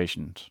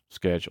depreciation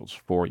schedules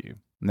for you.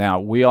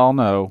 Now, we all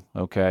know,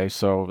 okay,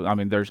 so,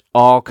 there's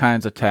all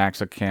kinds of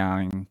tax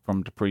accounting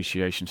from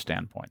depreciation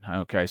standpoint,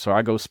 okay? So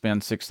I go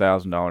spend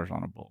 $6,000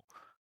 on a bull.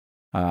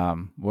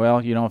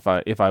 Well,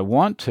 if I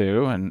want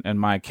to, and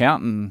my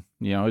accountant,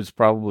 is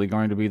probably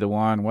going to be the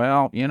one,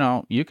 well,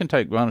 you can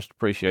take bonus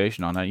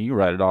depreciation on that. You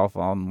write it off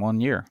on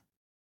 1 year.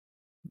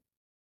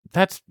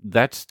 That's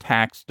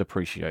tax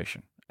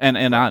depreciation.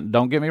 And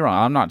don't get me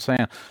wrong, I'm not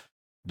saying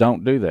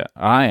don't do that.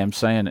 I am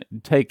saying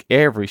take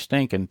every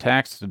stinking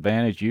tax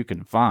advantage you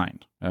can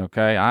find.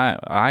 Okay,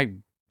 I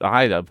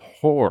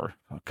abhor.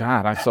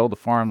 God, I sold the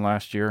farm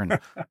last year, and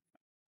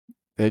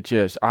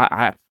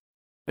I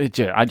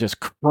just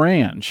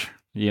cringe.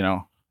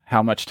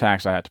 How much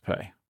tax I had to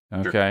pay.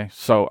 Okay,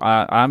 so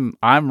I'm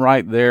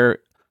right there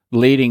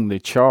leading the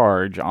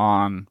charge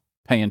on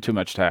paying too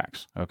much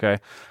tax. Okay,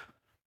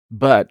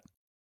 but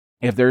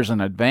if there's an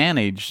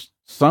advantage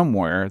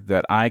somewhere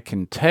that I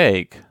can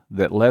take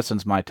that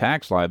lessens my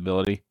tax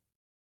liability,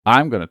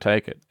 I'm going to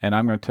take it, and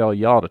I'm going to tell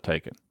y'all to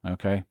take it.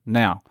 Okay,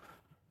 now,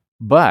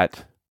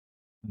 but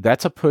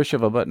that's a push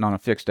of a button on a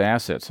fixed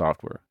asset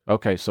software.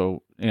 Okay,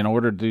 so in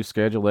order to do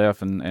Schedule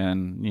F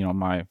and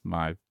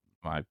my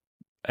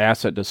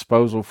asset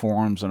disposal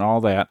forms and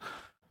all that,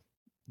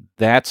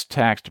 that's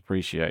tax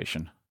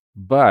depreciation.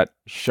 But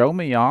show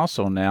me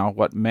also now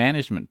what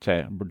management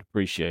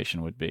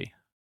depreciation would be.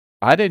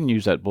 I didn't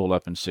use that bull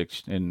up in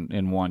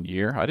 1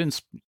 year. I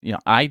didn't,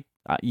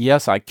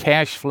 yes, I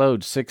cash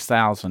flowed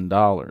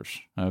 $6,000.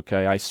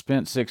 Okay, I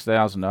spent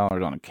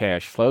 $6,000 on a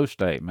cash flow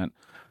statement,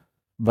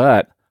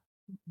 but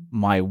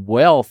my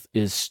wealth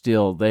is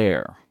still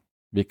there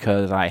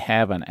because I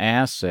have an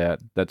asset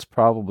that's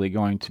probably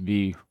going to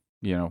be,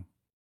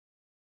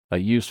 a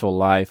useful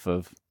life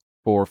of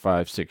 4,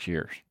 5, 6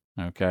 years.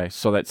 Okay,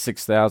 so that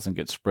 6,000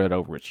 gets spread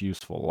over its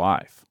useful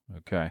life.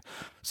 Okay,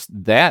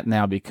 that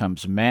now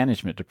becomes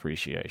management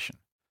depreciation.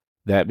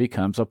 That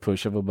becomes a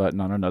push of a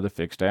button on another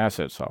fixed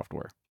asset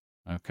software.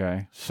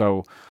 Okay,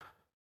 so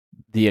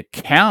the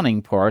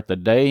accounting part, the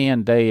day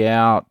in, day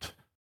out,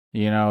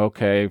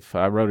 okay, if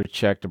I wrote a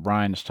check to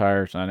Brian's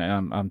Tires,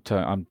 and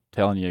I'm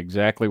telling you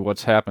exactly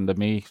what's happened to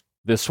me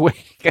this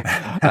week.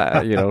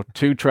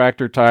 2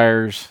 tractor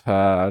tires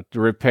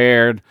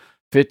repaired,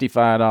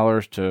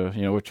 $55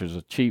 to, which was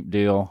a cheap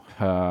deal.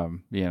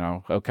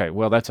 Okay,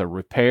 well, that's a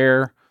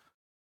repair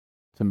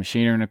to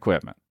machinery and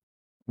equipment.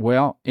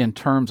 Well, in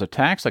terms of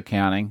tax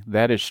accounting,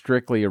 that is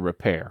strictly a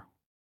repair.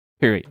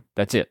 Period.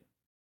 That's it.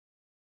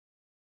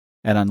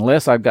 And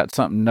unless I've got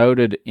something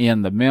noted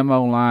in the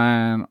memo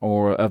line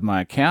or of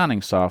my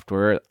accounting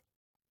software,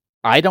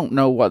 I don't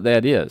know what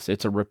that is.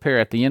 It's a repair.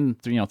 At the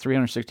end,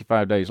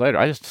 365 days later,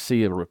 I just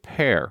see a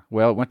repair.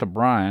 Well, it went to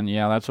Brian.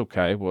 Yeah, that's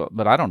okay. Well,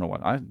 but I don't know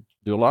what. I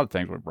do a lot of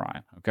things with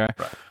Brian, okay?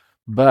 Right.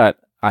 But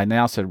I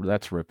now said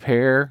that's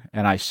repair,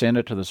 and I send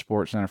it to the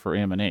Sports Center for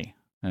M&E.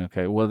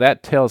 Okay, well,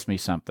 that tells me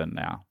something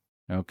now,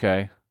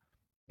 okay?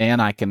 And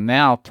I can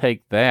now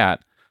take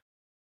that,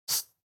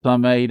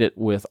 summate it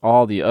with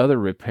all the other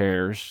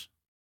repairs,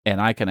 and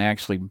I can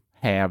actually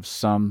have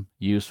some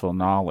useful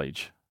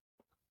knowledge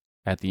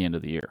at the end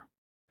of the year.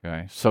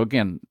 Okay. So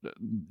again,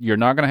 you're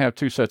not going to have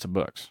 2 sets of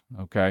books.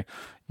 Okay.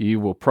 You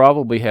will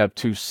probably have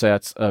 2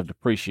 sets of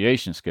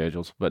depreciation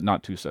schedules, but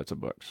not 2 sets of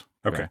books.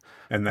 Okay.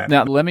 And that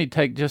now let me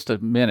take just a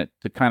minute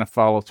to kind of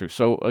follow through.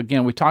 So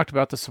again, we talked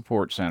about the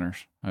support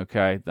centers.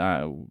 Okay.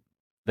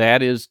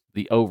 That is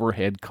the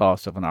overhead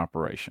cost of an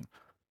operation.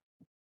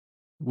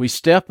 We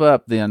step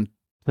up then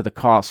to the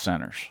cost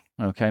centers.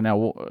 Okay.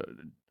 Now,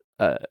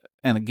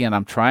 and again,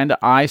 I'm trying to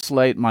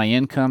isolate my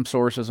income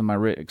sources and my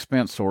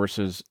expense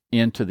sources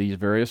into these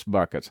various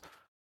buckets.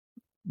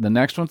 The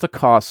next one's the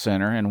cost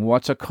center. And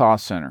what's a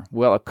cost center?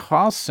 Well, a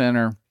cost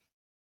center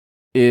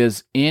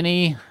is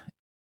any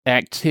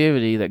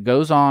activity that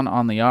goes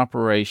on the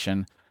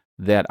operation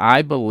that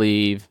I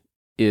believe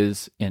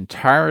is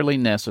entirely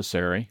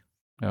necessary,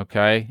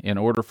 okay, in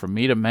order for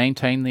me to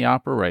maintain the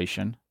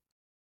operation,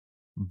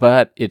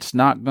 but it's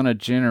not going to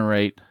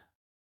generate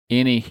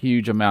any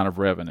huge amount of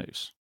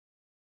revenues.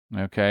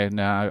 Okay,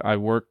 now I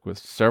work with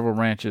several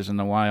ranches in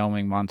the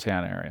Wyoming,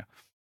 Montana area,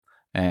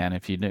 and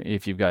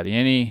if you've got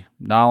any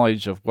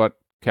knowledge of what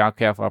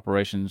cow-calf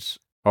operations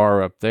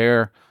are up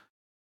there,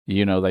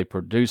 they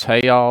produce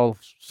hay all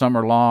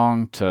summer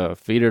long to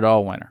feed it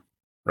all winter.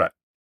 Right.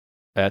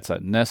 That's a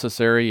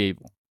necessary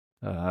evil.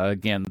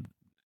 Again,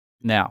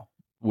 now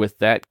with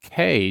that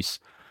case,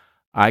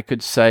 I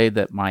could say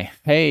that my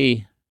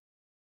hay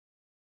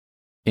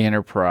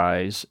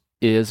enterprise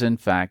is in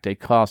fact a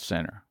cost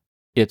center.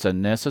 It's a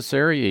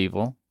necessary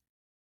evil.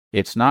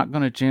 It's not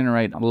going to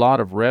generate a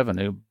lot of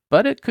revenue,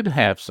 but it could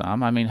have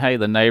some. I mean, hey,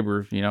 the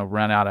neighbors,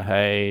 run out of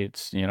hay.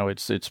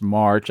 It's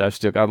March. I've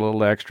still got a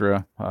little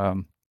extra.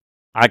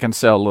 I can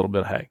sell a little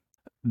bit of hay.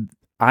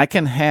 I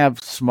can have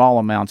small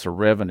amounts of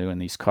revenue in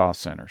these cost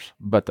centers,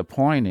 but the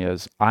point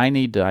is I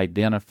need to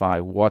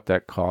identify what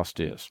that cost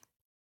is.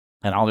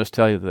 And I'll just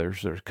tell you,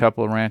 there's a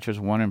couple of ranches,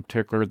 one in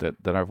particular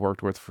that I've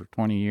worked with for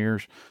 20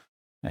 years,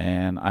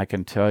 and I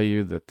can tell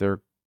you that their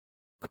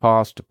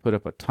cost to put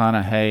up a ton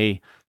of hay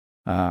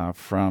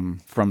from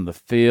the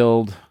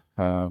field,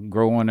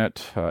 growing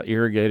it,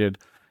 irrigated,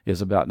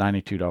 is about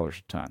 $92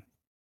 a ton.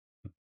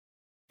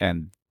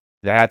 And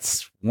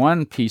that's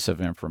one piece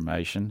of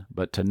information,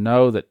 but to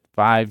know that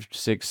 5,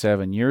 6,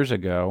 7 years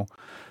ago,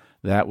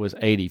 that was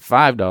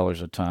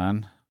 $85 a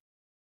ton,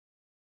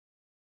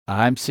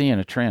 I'm seeing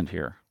a trend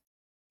here.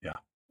 Yeah.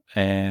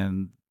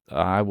 And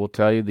I will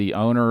tell you, the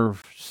owner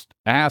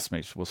asked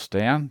me, well,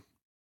 Stan,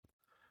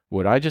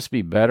 would I just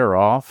be better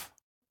off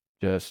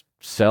just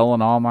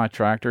selling all my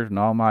tractors and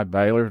all my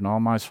balers and all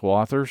my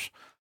swathers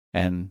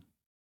and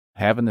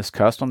having this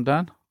custom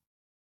done?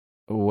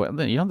 Well,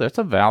 that's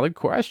a valid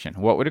question.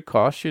 What would it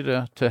cost you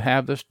to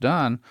have this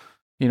done,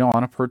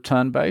 on a per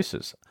ton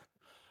basis?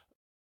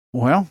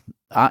 Well,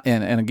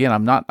 and again,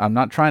 I'm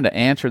not trying to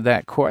answer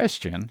that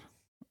question.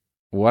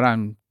 What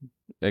I'm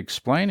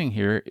explaining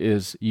here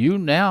is you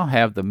now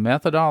have the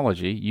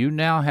methodology, you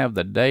now have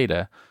the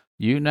data,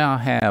 you now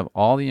have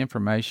all the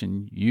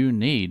information you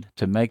need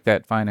to make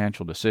that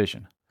financial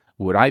decision.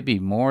 Would I be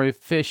more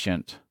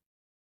efficient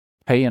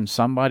paying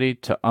somebody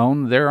to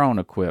own their own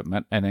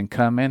equipment and then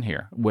come in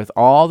here with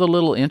all the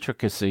little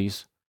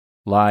intricacies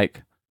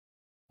like,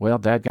 well,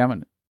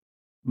 dadgummit,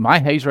 my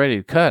hay's ready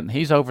to cut and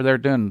he's over there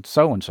doing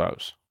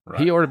so-and-so's.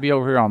 Right. He ought to be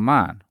over here on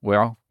mine.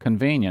 Well,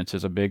 convenience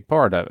is a big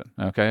part of it.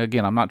 Okay,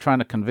 again, I'm not trying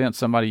to convince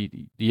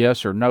somebody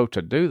yes or no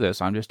to do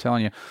this. I'm just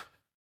telling you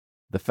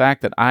the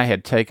fact that I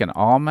had taken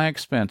all my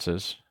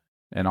expenses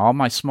and all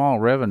my small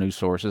revenue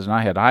sources, and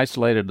I had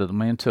isolated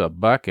them into a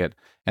bucket,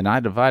 and I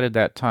divided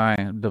that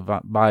time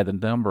by the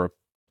number of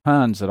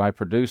tons that I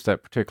produced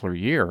that particular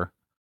year.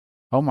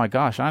 Oh my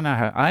gosh, I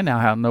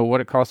now know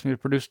what it costs me to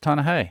produce a ton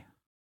of hay.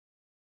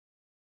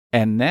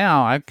 And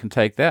now I can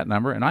take that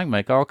number and I can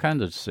make all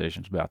kinds of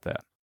decisions about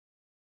that.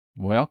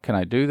 Well, can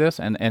I do this?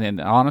 And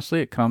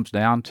honestly, it comes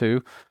down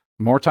to,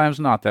 more times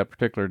than not, that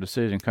particular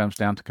decision comes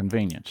down to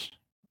convenience.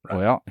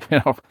 Right.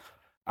 Well,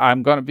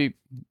 I'm going to be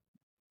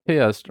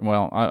pissed.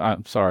 Well,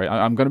 I'm sorry.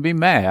 I'm going to be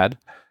mad,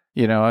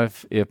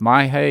 if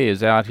my hay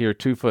is out here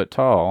 2 foot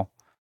tall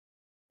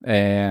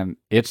and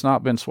it's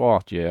not been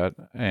swathed yet,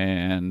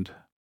 and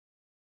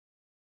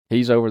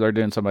he's over there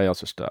doing somebody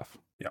else's stuff.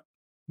 Yep.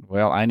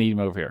 Well, I need him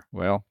over here.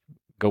 Well,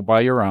 go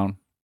buy your own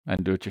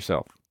and do it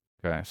yourself.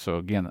 Okay. So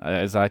again,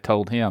 as I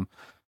told him,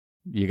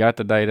 you got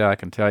the data. I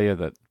can tell you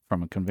that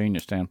from a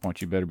convenience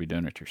standpoint, you better be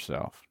doing it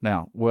yourself.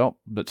 Now,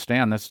 but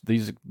Stan,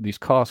 these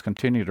costs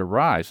continue to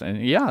rise.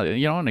 And yeah,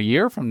 in a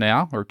year from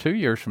now or 2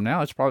 years from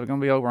now, it's probably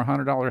going to be over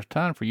 $100 a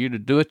ton for you to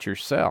do it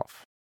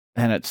yourself.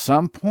 And at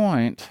some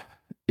point,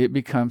 it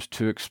becomes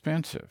too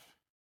expensive.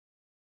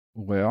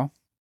 Well,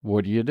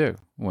 what do?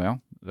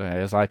 Well,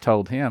 as I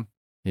told him,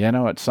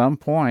 at some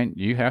point,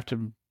 you have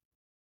to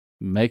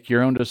make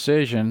your own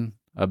decision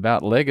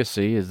about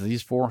legacy. Is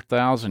these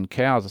 4,000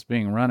 cows that's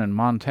being run in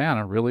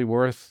Montana really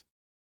worth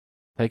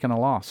taking a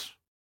loss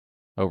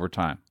over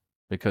time?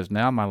 Because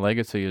now my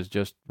legacy has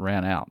just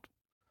ran out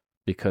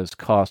because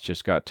costs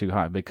just got too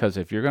high. Because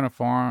if you're going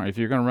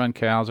to run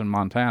cows in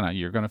Montana,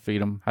 you're going to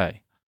feed them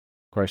hay.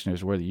 The question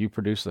is whether you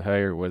produce the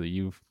hay or whether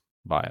you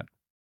buy it.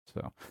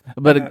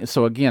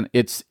 So again,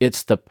 it's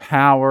the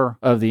power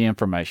of the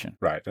information.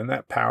 Right. And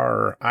that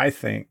power, I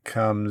think,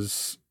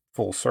 comes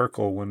full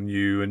circle when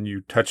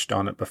you touched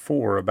on it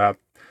before about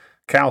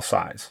cow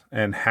size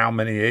and how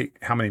many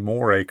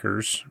more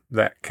acres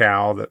that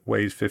cow that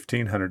weighs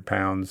 1,500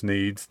 pounds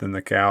needs than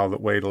the cow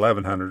that weighed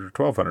 1,100 or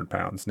 1,200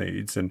 pounds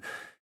needs. And,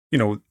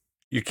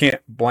 you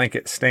can't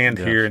blanket stand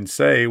here and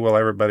say, well,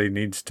 everybody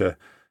needs to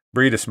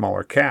breed a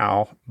smaller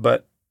cow,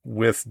 but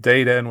with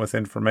data and with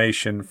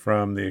information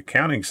from the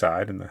accounting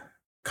side and the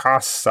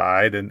cost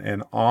side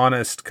and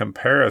honest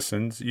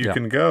comparisons, you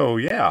can go,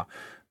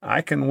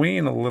 I can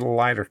wean a little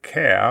lighter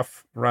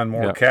calf, run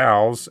more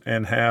cows,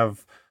 and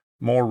have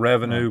more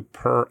revenue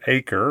per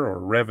acre or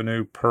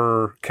revenue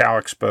per cow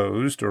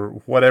exposed or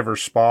whatever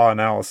SPA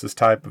analysis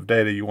type of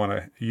data you want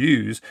to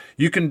use.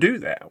 You can do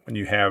that when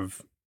you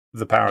have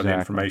the power of the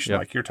information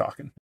like you're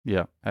talking.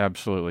 Yeah,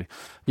 absolutely.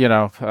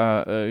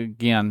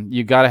 Again,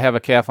 you got to have a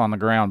calf on the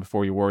ground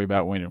before you worry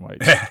about weaning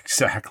weights.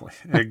 Exactly.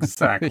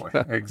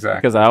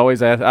 Because I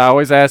always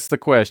ask the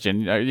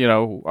question,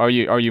 are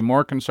you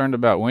more concerned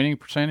about weaning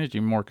percentage? Are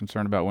you more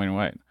concerned about weaning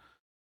weight?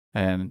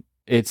 And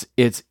it's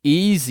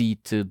easy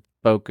to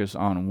focus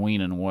on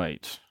weaning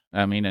weights.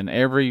 I mean, and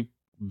every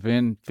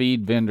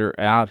feed vendor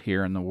out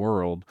here in the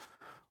world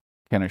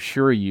can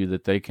assure you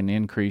that they can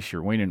increase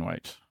your weaning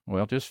weights.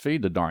 Well, just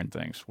feed the darn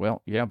things.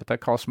 Well, yeah, but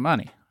that costs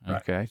money.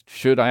 Okay. Right.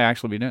 Should I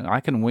actually be doing it?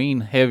 I can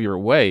wean heavier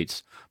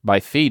weights by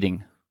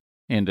feeding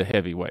into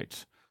heavy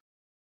weights.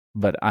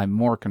 But I'm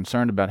more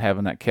concerned about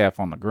having that calf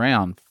on the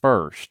ground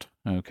first.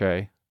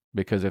 Okay.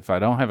 Because if I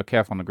don't have a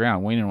calf on the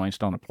ground, weaning weights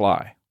don't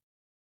apply.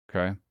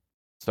 Okay.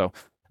 So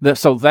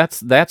that's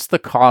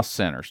the cost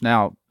centers.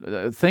 Now,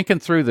 thinking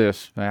through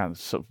this,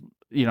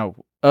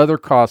 other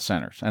cost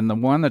centers. And the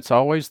one that's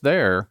always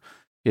there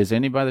is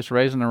anybody that's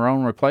raising their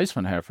own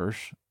replacement heifers.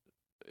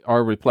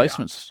 Are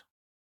replacements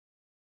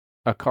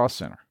a cost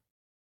center?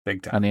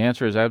 Big time. And the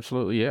answer is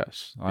absolutely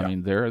yes. I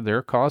mean, they're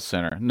a cost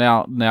center.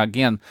 Now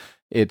again,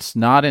 it's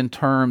not in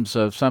terms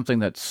of something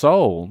that's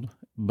sold,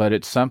 but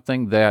it's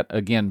something that,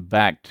 again,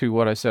 back to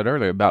what I said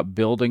earlier about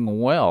building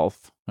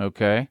wealth,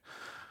 okay?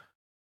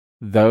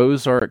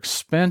 Those are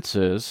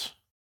expenses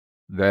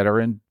that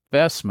are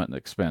investment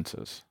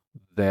expenses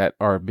that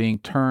are being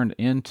turned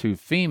into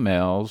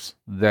females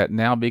that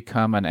now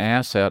become an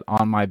asset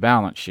on my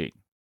balance sheet.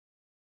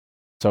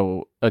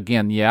 So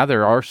again,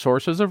 there are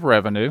sources of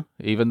revenue,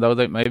 even though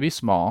they may be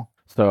small.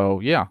 So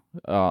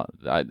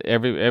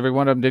every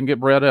one of them didn't get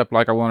bred up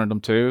like I wanted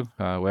them to.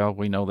 Well,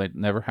 we know that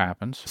never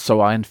happens.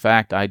 So in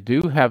fact, I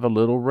do have a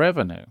little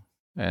revenue,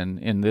 and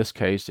in this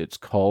case, it's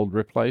called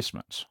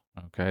replacements.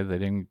 Okay, they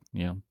didn't,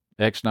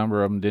 X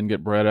number of them didn't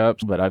get bred up,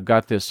 but I've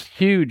got this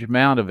huge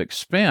amount of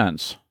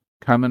expense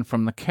coming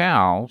from the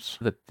cows.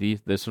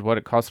 This is what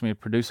it costs me to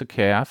produce a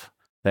calf.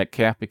 That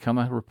calf become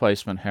a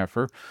replacement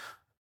heifer.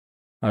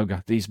 I've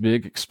got these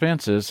big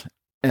expenses,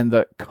 and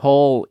the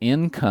cull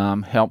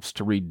income helps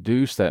to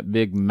reduce that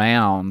big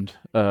mound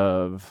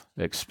of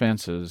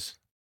expenses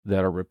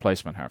that are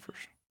replacement heifers.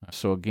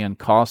 So again,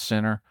 cost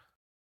center,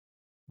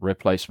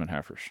 replacement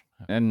heifers.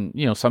 And,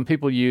 some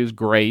people use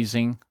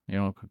grazing,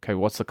 okay,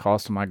 what's the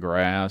cost of my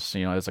grass,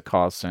 as a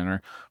cost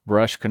center,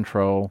 brush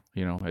control,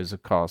 as a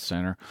cost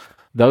center.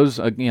 Those,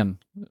 again,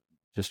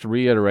 just to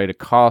reiterate, a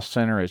cost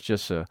center is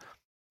just a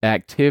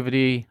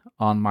activity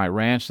on my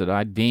ranch that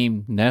I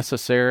deem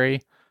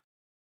necessary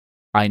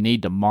I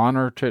need to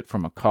monitor it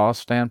from a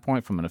cost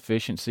standpoint, from an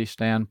efficiency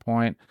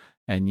standpoint,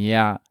 and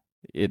yeah,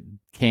 it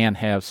can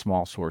have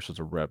small sources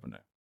of revenue.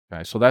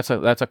 Okay, so that's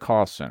a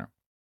cost center.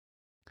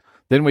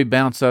 Then we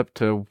bounce up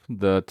to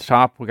the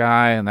top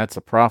guy, and that's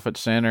a profit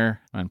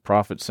center. And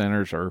profit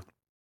centers are,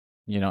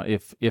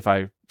 if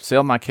I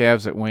sell my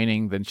calves at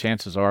weaning, then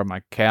chances are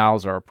my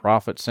cows are a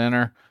profit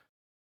center.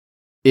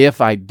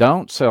 If I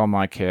don't sell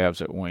my calves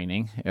at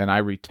weaning and I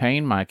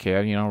retain my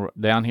calf,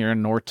 down here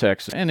in North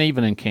Texas and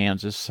even in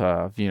Kansas,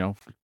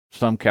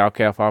 some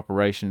cow-calf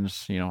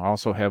operations,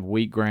 also have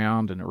wheat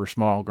ground or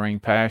small green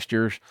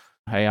pastures.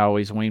 Hey, I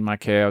always wean my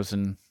calves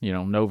in,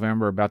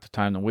 November, about the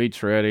time the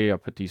wheat's ready. I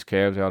put these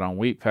calves out on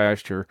wheat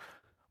pasture.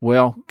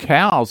 Well,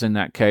 cows in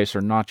that case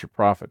are not your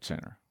profit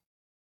center.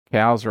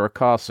 Cows are a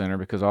cost center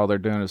because all they're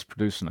doing is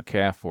producing a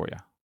calf for you.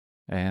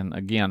 And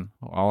again,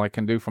 all I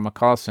can do from a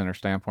cost center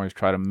standpoint is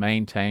try to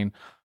maintain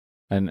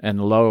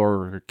and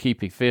lower or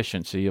keep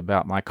efficiency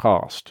about my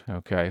cost,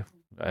 okay,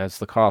 as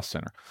the cost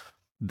center.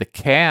 The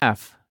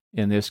calf,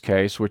 in this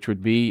case, which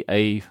would be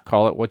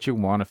call it what you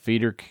want, a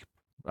feeder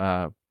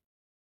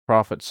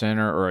profit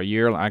center or a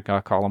yearling, I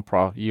call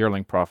them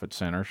yearling profit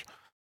centers,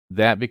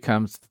 that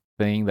becomes the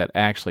thing that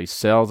actually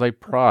sells a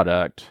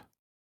product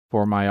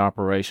for my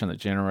operation that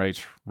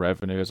generates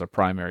revenue as a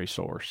primary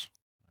source,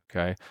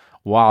 okay?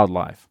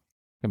 Wildlife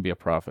can be a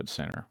profit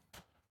center.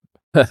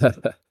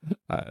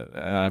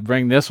 I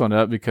bring this one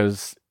up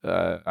because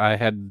I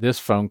had this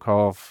phone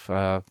call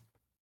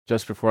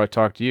just before I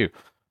talked to you.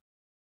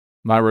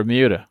 My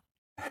Remuda,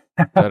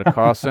 is that a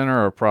cost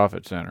center or a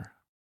profit center?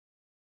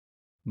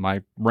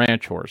 My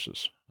ranch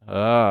horses.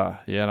 I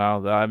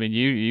mean,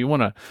 you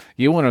want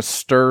to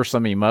stir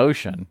some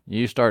emotion.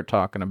 You start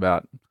talking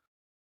about,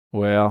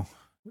 well,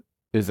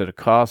 is it a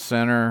cost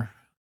center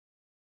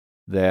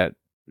that?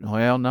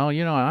 Well, no,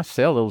 I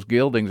sell those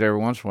geldings every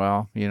once in a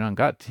while, and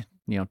got,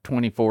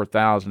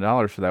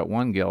 $24,000 for that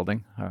one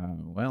gelding.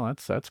 Well,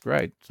 that's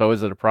great. So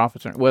is it a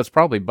profit center? Well, it's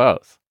probably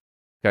both.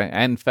 Okay.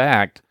 And in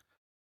fact,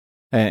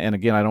 and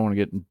again, I don't want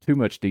to get into too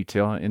much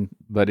detail,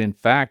 but in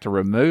fact, a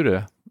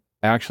remuda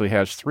actually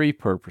has three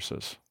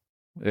purposes.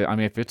 I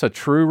mean, if it's a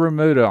true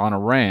remuda on a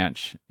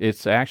ranch,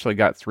 it's actually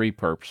got three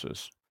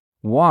purposes.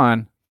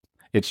 One,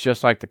 it's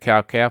just like the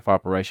cow-calf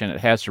operation.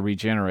 It has to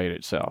regenerate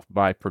itself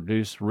by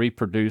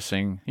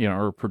reproducing,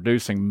 or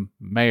producing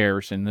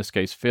mares, in this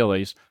case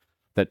fillies,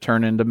 that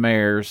turn into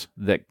mares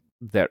that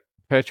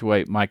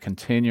perpetuate my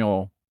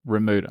continual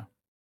remuda,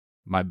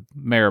 my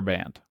mare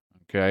band.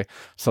 Okay,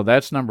 so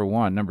that's number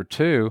one. Number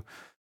two,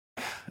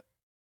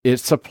 it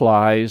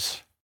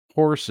supplies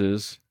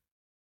horses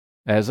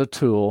as a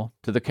tool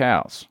to the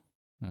cows.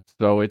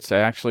 So it's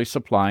actually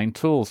supplying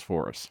tools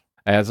for us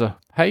as a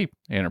hay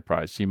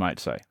enterprise, you might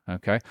say,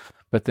 okay?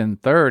 But then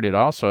third, it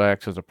also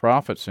acts as a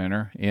profit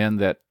center in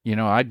that,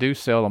 I do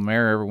sell a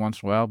mare every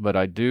once in a while, but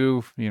I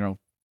do,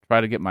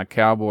 try to get my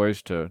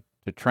cowboys to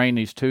train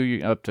these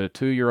up to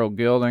 2-year-old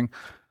gelding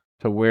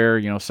to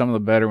where, some of the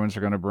better ones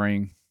are going to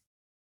bring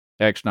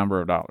X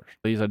number of dollars.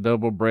 He's a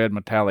double-bred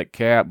metallic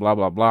cat, blah,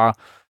 blah, blah.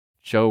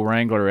 Joe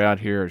Wrangler out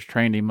here has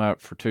trained him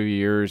up for 2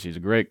 years. He's a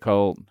great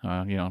colt,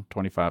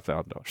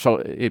 $25,000. So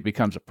it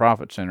becomes a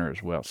profit center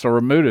as well. So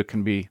remuda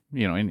can be,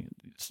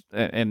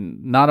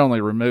 and not only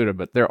remuda,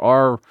 but there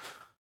are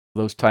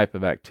those type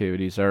of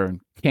activities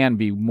can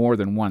be more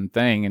than one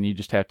thing, and you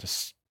just have to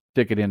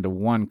stick it into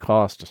one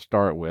cost to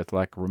start with,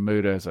 like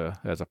remuda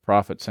as a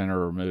profit center,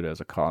 or remuda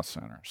as a cost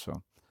center.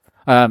 So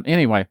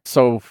anyway,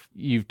 so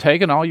you've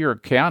taken all your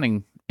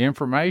accounting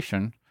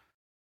information.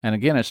 And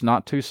again, it's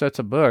not two sets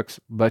of books,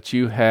 but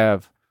you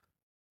have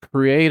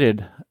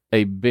created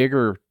a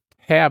bigger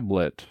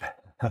tablet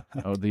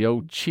of the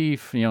old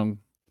chief,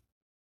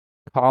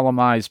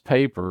 columnized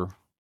paper.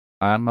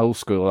 I'm old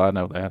school, I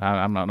know that.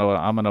 I'm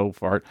an old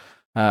fart.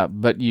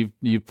 But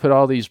you put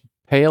all these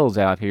pails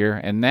out here,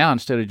 and now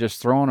instead of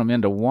just throwing them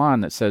into one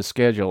that says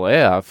Schedule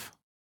F,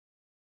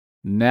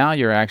 now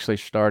you're actually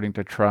starting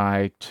to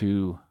try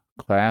to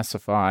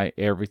classify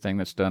everything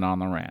that's done on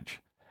the ranch.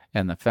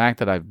 And the fact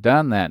that I've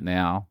done that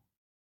now,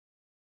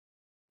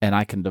 and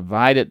I can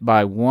divide it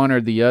by one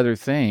or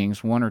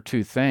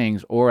two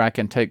things, or I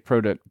can take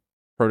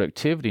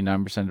productivity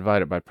numbers and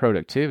divide it by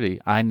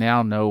productivity, I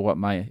now know what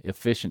my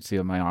efficiency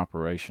of my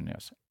operation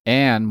is.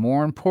 And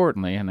more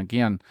importantly, and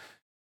again,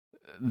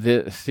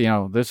 this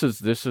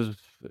is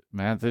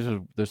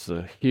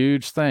a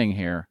huge thing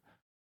here.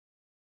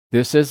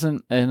 This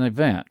isn't an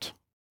event.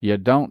 You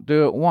don't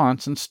do it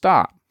once and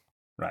stop.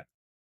 Right.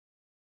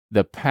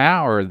 The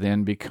power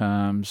then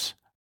becomes,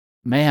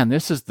 man,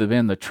 this has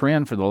been the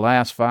trend for the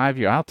last 5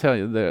 years. I'll tell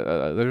you,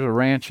 there's a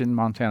ranch in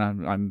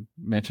Montana I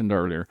mentioned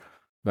earlier,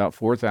 about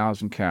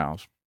 4,000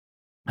 cows.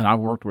 And I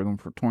worked with them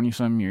for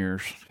 20-some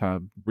years. I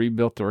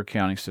rebuilt their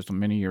accounting system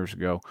many years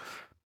ago.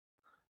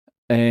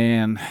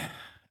 And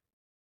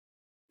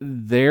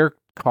their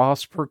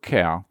cost per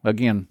cow,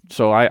 again,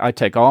 so I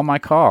take all my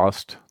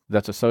cost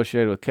that's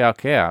associated with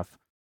cow-calf,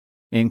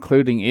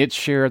 including its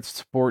share of the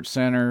support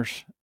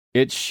centers,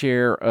 its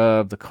share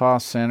of the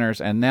cost centers,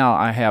 and now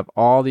I have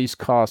all these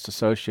costs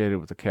associated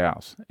with the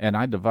cows, and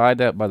I divide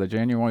that by the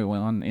January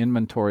 1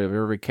 inventory of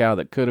every cow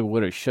that could have,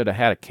 would have, should have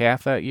had a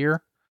calf that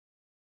year.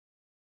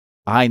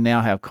 I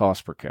now have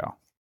cost per cow.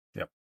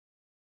 Yep.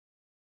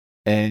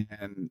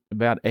 And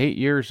about 8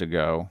 years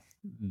ago,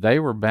 they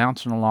were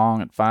bouncing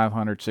along at $500,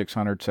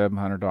 $600,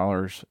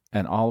 $700,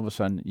 and all of a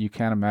sudden, you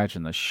can't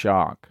imagine the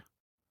shock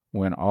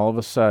when all of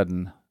a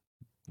sudden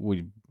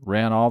we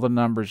ran all the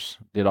numbers,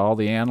 did all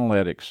the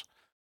analytics,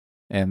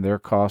 and their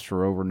costs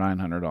were over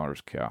 $900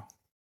 a cow.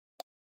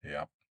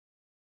 Yeah.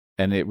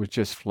 And it was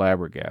just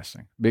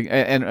flabbergasting.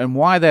 And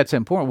why that's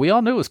important, we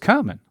all knew it was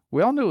coming.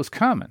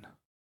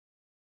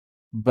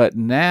 But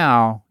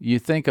now you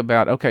think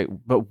about, okay,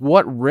 but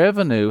what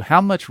revenue,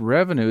 how much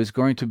revenue is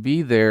going to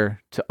be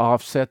there to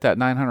offset that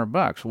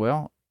 $900?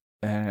 Well,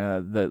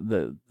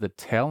 the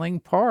telling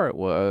part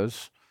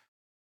was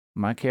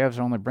my calves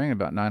only bring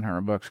about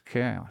 $900 a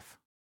calf.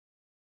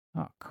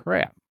 Oh,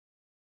 crap.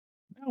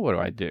 Now what do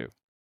I do?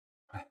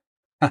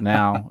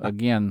 Now,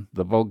 again,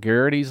 the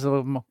vulgarities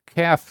of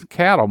the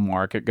cattle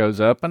market goes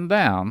up and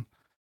down.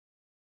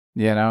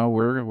 You know,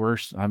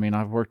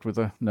 I've worked with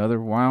another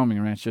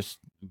Wyoming ranch, just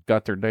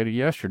got their data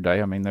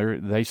yesterday. I mean,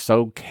 they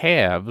sold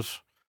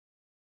calves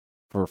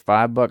for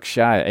 $5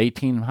 shy of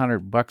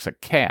 $1,800 a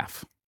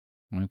calf.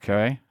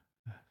 Okay.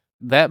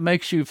 That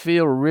makes you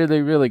feel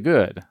really, really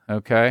good.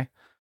 Okay.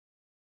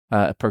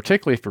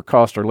 Particularly if your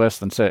costs are less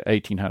than, say,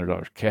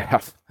 $1,800 a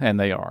calf, and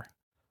they are.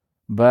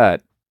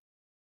 But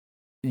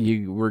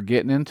we're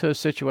getting into a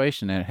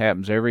situation, and it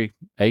happens every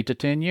 8 to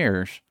 10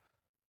 years.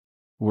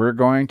 We're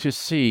going to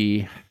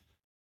see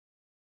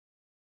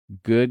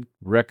good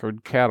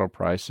record cattle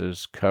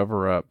prices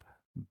cover up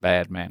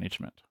bad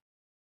management,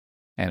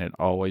 and it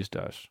always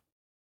does.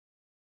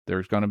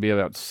 There's going to be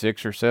about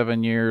 6 or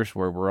 7 years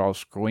where we're all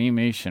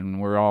squeamish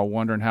and we're all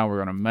wondering how we're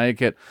going to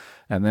make it.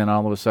 And then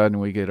all of a sudden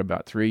we get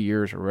about 3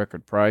 years of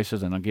record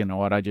prices. And again,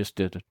 what I just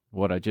did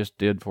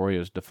for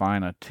you is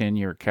define a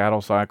 10-year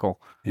cattle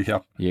cycle.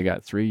 Yep. You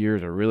got 3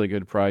 years of really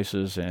good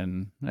prices,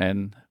 and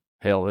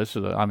hell,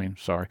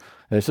 everything's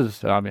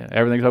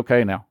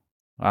okay now.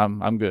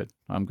 I'm good.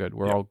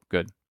 We're all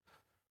good.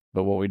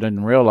 But what we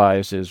didn't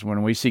realize is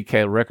when we see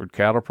record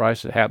cattle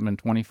prices, it happened in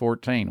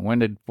 2014. When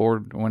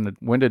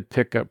did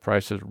pickup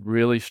prices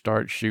really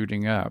start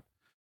shooting up?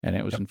 And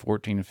it was in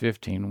 14 and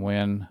 15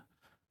 when,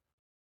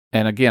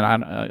 and again,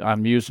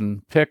 I'm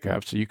using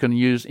pickups, so you can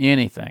use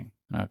anything,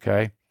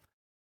 okay?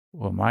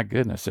 Well, my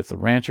goodness, if the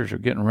ranchers are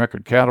getting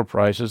record cattle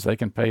prices, they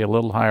can pay a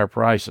little higher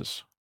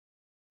prices.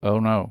 Oh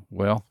no,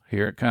 well,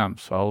 here it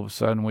comes. All of a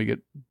sudden we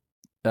get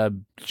a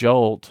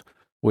jolt.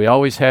 We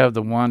always have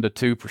the 1%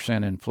 to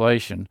 2%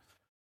 inflation,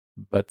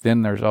 but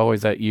then there's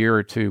always that year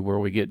or two where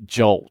we get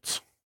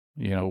jolts,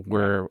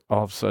 where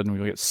all of a sudden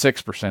we get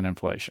 6%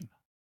 inflation,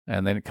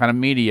 and then it kind of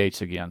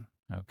mediates again.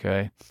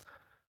 Okay.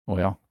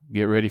 Well,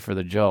 get ready for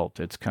the jolt.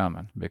 It's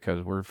coming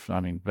because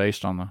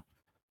based on the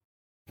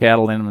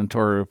cattle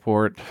inventory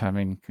report,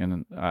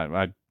 and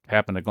I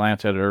happened to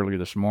glance at it earlier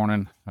this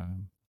morning.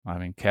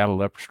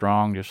 Cattle up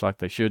strong, just like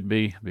they should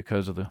be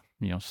because of the,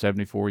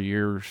 74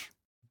 years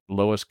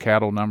lowest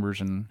cattle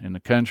numbers in the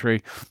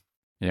country.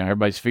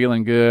 Everybody's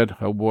feeling good.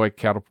 Oh boy,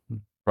 cattle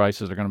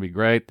prices are going to be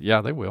great.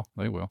 Yeah, they will.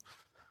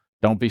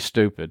 Don't be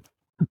stupid.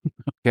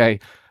 Okay.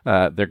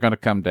 They're going to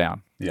come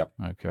down. Yep.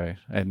 Okay.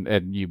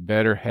 And you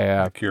better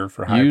have a cure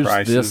for high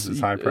prices is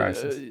high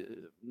prices.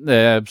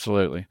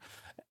 Absolutely.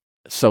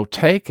 So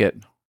take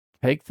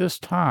this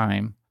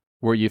time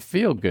where you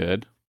feel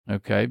good.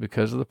 Okay.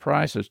 Because of the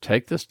prices,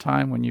 take this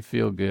time when you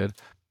feel good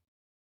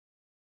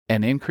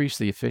and increase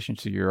the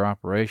efficiency of your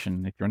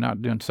operation. If you're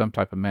not doing some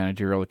type of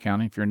managerial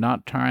accounting, if you're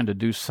not trying to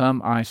do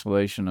some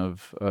isolation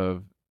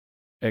of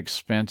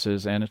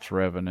expenses and its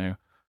revenue,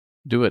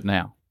 do it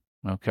now,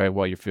 okay,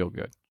 while you feel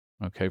good,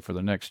 okay, for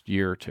the next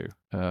year or two.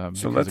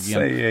 So let's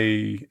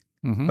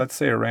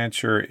say a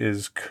rancher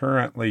is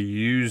currently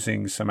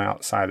using some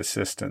outside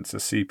assistance, a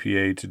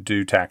CPA, to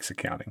do tax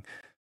accounting,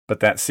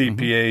 but that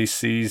CPA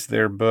sees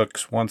their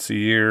books once a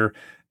year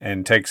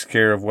and takes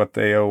care of what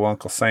they owe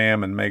Uncle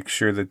Sam and makes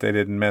sure that they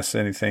didn't mess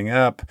anything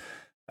up.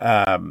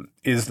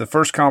 Is the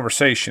first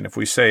conversation, if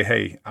we say,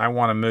 hey, I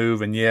want to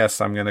move, and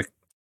yes, I'm going to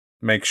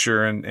make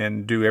sure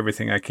and do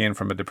everything I can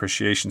from a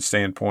depreciation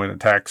standpoint, a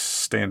tax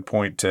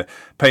standpoint, to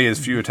pay as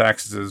few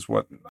taxes as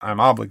what I'm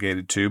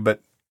obligated to,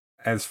 but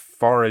as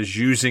far as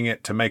using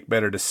it to make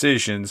better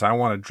decisions, I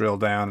want to drill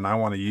down and I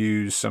want to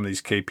use some of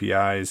these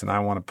KPIs and I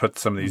want to put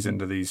some of these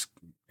into these,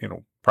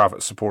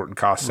 profit support and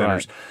cost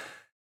centers.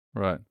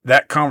 Right.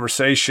 That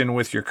conversation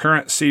with your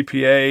current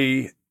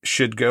CPA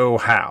should go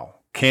how?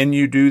 Can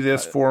you do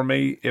this for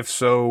me? If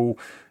so,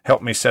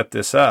 help me set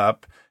this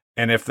up.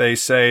 And if they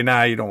say,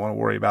 nah, you don't want to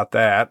worry about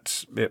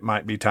that, it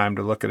might be time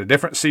to look at a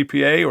different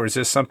CPA. Or is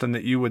this something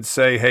that you would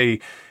say, hey,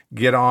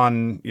 get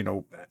on,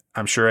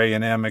 I'm sure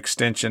A&M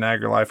Extension,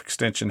 AgriLife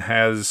Extension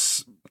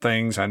has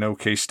things. I know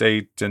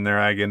K-State and their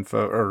AgInfo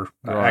or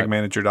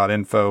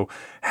agmanager.info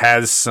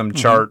has some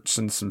charts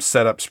and some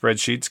setup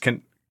spreadsheets.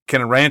 Can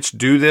a ranch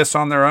do this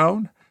on their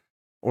own?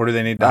 or do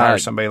they need to hire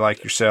somebody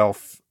like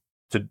yourself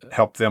to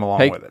help them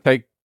along with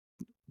it?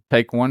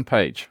 Take one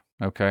page,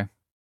 okay?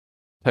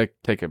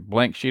 Take a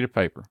blank sheet of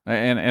paper,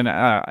 and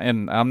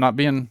I'm not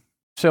being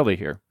silly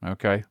here,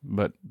 okay?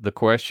 But the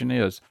question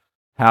is,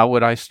 how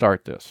would I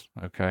start this,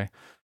 okay?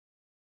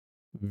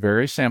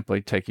 Very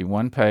simply, take you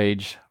one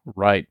page,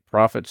 write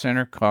profit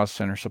center, cost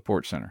center,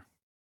 support center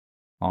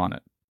on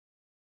it.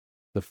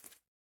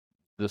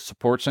 The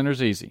support center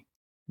is easy.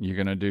 You're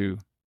going to do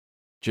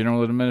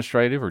general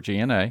administrative or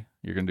G&A.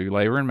 You're going to do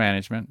labor and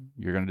management.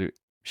 You're going to do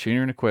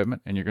machinery and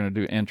equipment, and you're going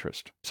to do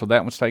interest. So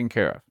that one's taken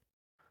care of.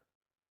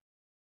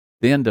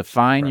 Then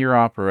define your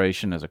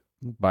operation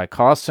by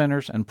cost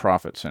centers and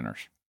profit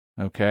centers.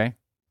 Okay?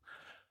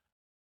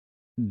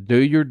 Do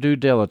your due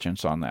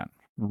diligence on that.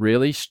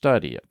 Really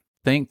study it.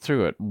 Think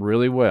through it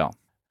really well.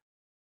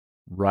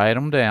 Write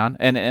them down,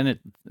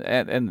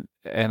 and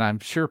I'm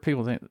sure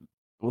people think,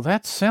 well,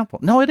 that's simple.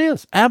 No, it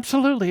is.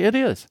 Absolutely, it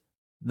is.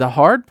 The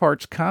hard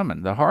part's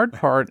coming. The hard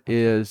part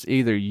is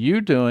either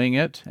you doing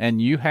it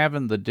and you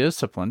having the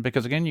discipline,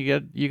 because again, you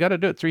got to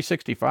do it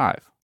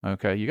 365.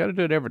 Okay, you got to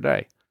do it every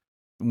day.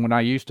 When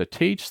I used to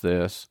teach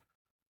this,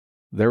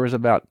 there was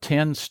about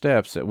 10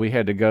 steps that we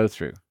had to go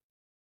through,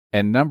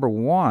 and number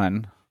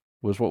one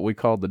was what we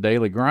called the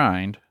daily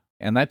grind,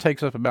 and that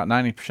takes up about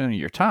 90% of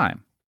your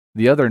time.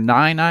 The other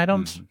 9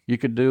 items you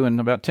could do in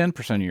about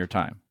 10% of your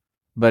time.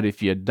 But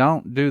if you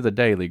don't do the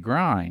daily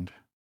grind,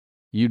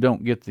 you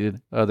don't get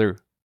the other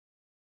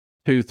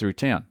 2 through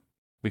 10,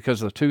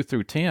 because the 2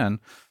 through 10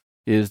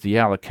 is the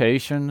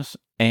allocations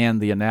and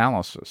the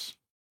analysis,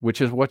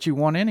 which is what you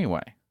want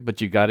anyway.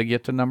 But you got to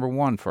get to number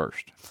 1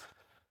 first.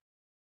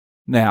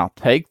 Now,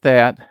 take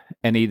that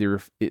and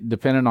either,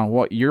 depending on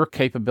what your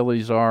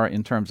capabilities are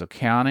in terms of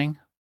counting,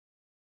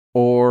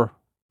 or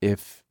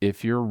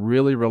if you're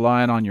really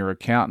relying on your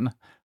accountant,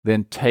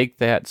 then take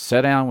that,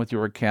 sit down with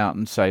your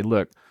accountant, say,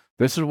 look,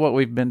 this is what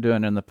we've been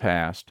doing in the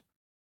past,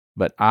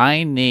 but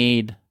I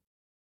need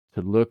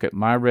to look at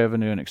my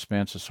revenue and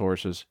expenses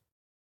sources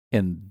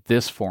in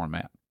this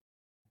format.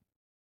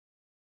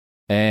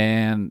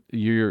 And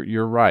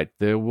you're right.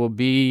 There will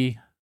be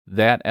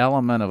that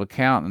element of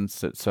accountants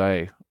that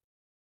say,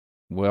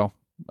 well,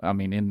 I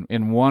mean,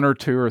 in 1 or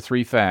 2 or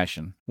 3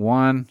 fashion.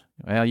 1,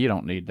 well, you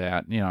don't need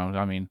that.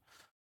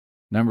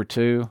 Number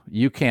 2,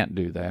 you can't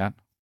do that.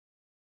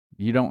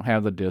 You don't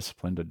have the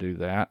discipline to do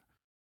that.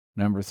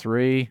 Number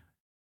 3,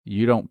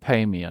 you don't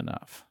pay me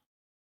enough.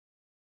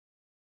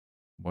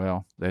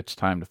 Well, it's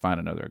time to find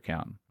another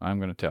accountant. I'm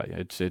going to tell you,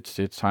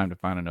 it's time to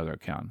find another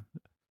accountant.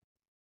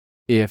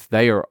 If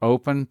they are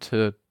open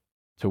to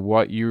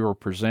what you are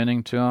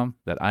presenting to them,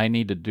 that I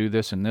need to do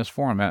this in this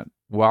format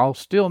while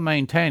still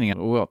maintaining it,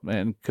 well,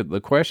 and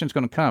the question's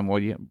going to come, well,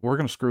 we're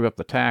going to screw up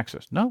the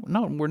taxes. No,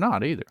 we're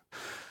not either.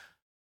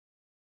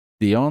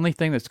 The only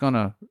thing that's going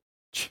to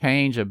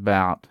change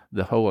about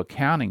the whole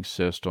accounting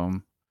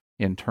system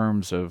in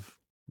terms of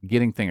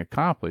getting things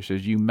accomplished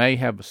is you may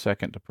have a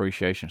second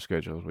depreciation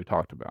schedule, as we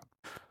talked about.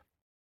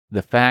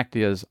 The fact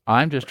is,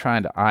 I'm just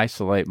trying to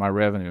isolate my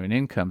revenue and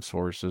income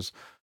sources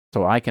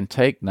so I can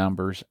take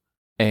numbers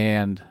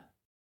and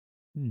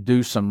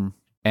do some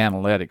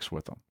analytics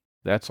with them.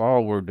 That's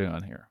all we're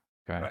doing here.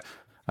 Okay.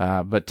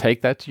 Right. But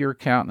take that to your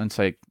accountant and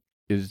say,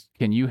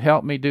 can you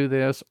help me do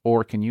this,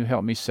 or can you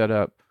help me set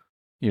up,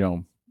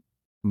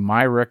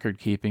 my record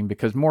keeping?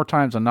 Because more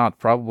times than not,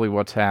 probably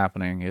what's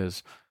happening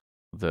is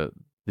the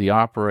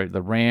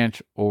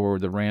ranch or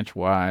the ranch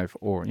wife,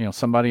 or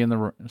somebody in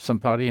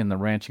the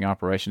ranching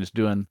operation is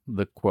doing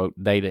the quote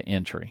data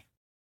entry.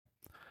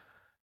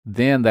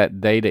 Then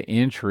that data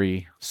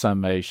entry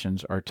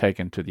summations are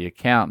taken to the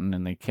accountant,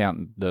 and the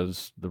accountant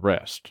does the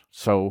rest.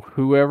 So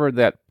whoever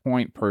that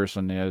point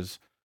person is,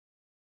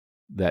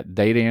 that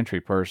data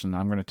entry person,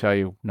 I'm going to tell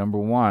you, number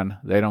 1,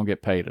 they don't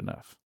get paid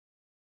enough.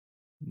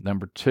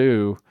 Number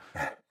 2,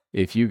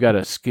 if you got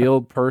a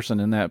skilled person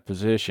in that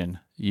position,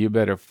 you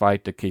better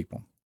fight to keep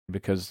them,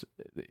 because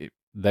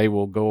they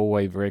will go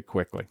away very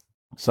quickly.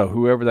 So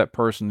whoever that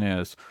person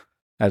is,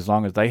 as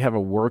long as they have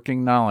a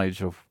working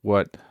knowledge of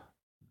what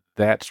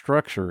that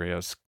structure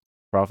is,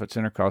 profit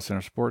center, cost center,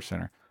 support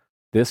center,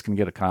 this can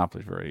get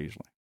accomplished very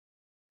easily.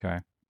 Okay.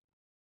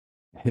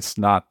 It's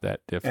not that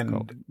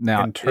difficult. And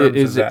now, in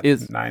terms of that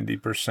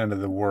 90%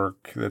 of the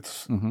work,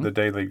 that's the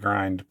daily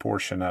grind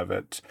portion of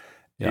it,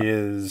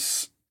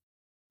 is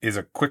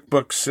a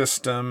QuickBooks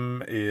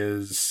system,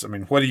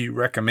 what do you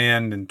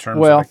recommend in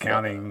terms of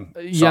accounting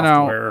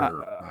software?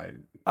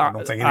 I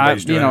don't think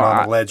anybody's doing it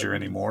on the ledger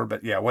anymore,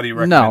 but what do you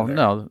recommend?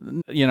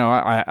 No.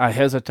 I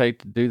hesitate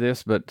to do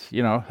this, but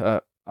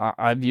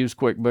I've used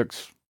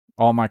QuickBooks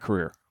all my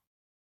career,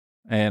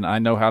 and I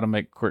know how to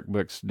make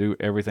QuickBooks do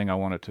everything I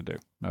want it to do.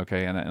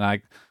 Okay,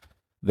 and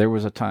there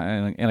was a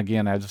time, and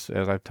again, as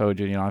I've told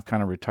you, I've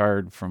kind of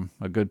retired from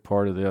a good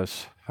part of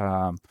this.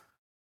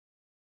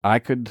 I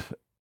could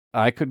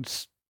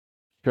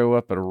show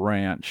up at a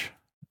ranch,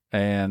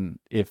 and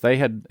if I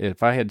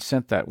had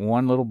sent that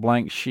one little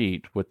blank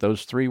sheet with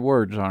those 3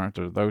 words on it,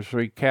 or those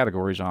 3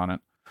 categories on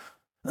it,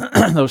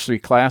 those 3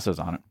 classes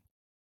on it,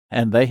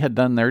 and they had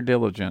done their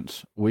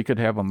diligence, we could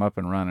have them up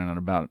and running in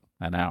about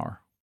an hour.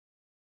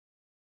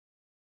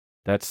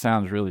 That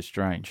sounds really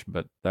strange,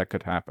 but that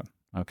could happen.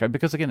 Okay,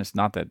 because again, it's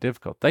not that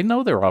difficult. They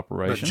know their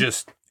operation.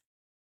 But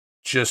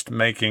just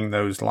making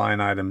those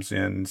line items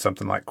in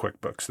something like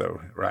QuickBooks,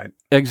 though, right?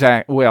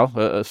 Exactly.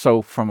 Well,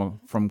 so from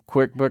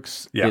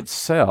QuickBooks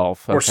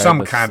itself, or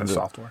some kind of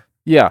software.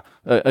 Yeah.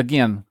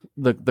 Again,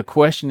 the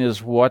question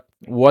is what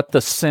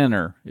the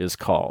center is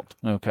called.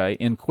 Okay.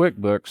 In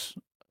QuickBooks,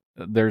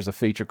 there's a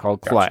feature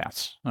called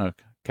class.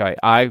 Okay.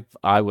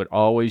 I would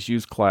always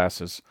use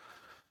classes,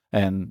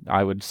 and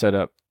I would set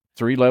up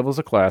 3 levels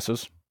of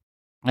classes,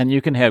 and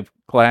you can have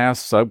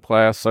class,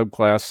 subclass,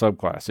 subclass,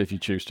 subclass if you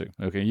choose to.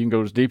 Okay. You can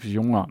go as deep as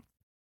you want,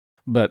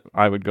 but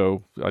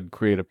I'd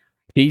create a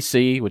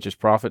PC, which is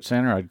profit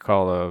center. I'd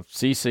call a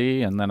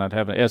CC, and then I'd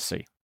have an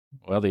SC.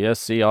 Well, the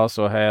SC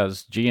also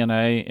has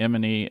G&A,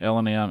 M&E,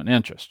 L&M, and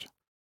interest.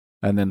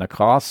 And then the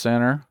cost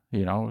center,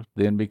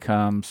 then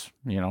becomes,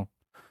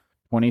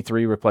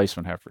 23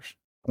 replacement heifers,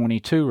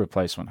 22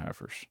 replacement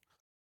heifers,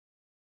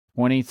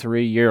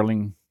 23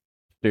 yearling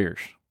steers,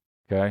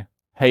 okay?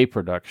 Hay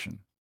production,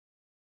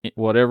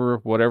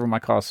 whatever my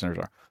cost centers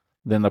are.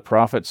 Then the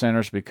profit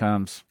centers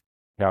becomes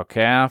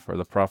cow-calf, or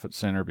the profit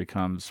center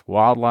becomes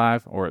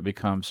wildlife, or it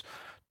becomes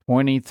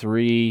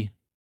 23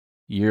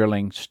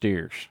 yearling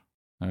steers.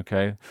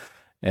 Okay,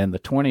 and the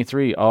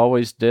 23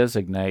 always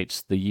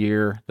designates the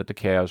year that the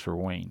calves were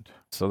weaned.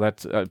 So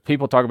that's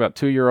people talk about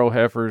 2-year-old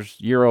heifers,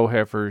 year-old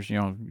heifers.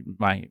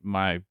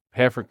 My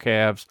heifer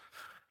calves.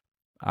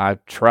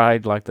 I've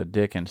tried like the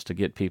dickens to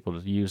get people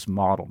to use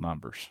model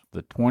numbers.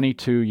 The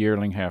 22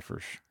 yearling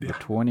heifers, the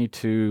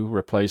 22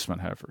 replacement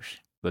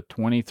heifers, the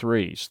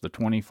 23s, the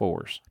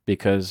 24s,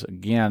 because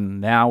again,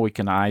 now we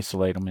can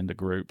isolate them into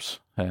groups.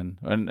 And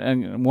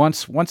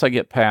once they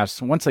get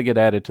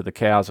added to the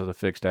cows as a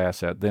fixed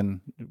asset,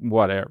 then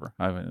whatever.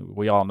 I mean,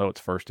 we all know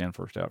it's first in,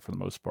 first out for the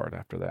most part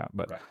after that.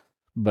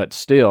 But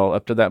still,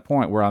 up to that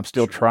point where I'm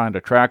still trying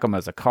to track them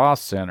as a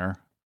cost center,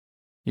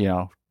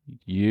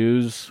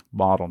 use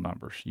model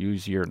numbers,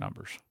 use year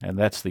numbers, and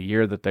that's the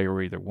year that they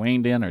were either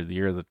weaned in or the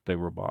year that they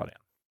were bought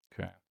in.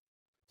 Okay.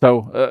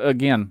 So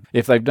again,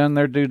 if they've done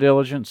their due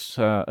diligence,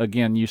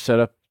 again, you set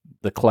up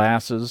the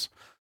classes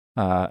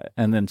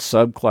and then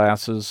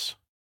subclasses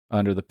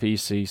under the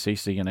PC,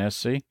 CC, and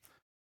SC,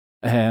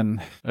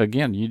 and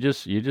again, you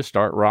just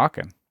start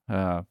rocking.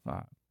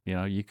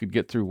 You could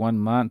get through 1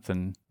 month,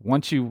 and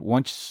once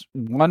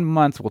 1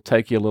 month will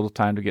take you a little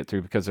time to get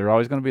through, because there are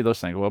always going to be those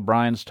things. Well,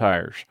 Brian's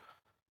tires.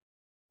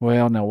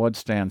 Well, now what'd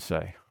Stan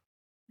say?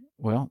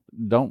 Well,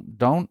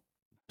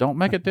 don't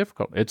make it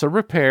difficult. It's a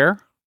repair.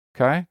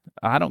 Okay,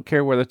 I don't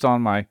care whether it's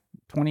on my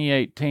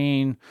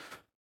 2018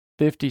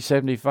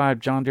 5075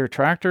 John Deere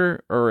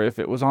tractor or if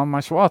it was on my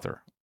swather.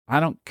 I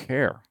don't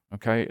care.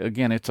 Okay,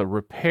 again, it's a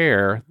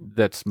repair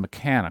that's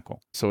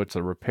mechanical. So it's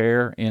a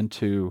repair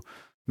into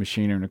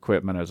machinery and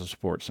equipment as a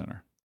support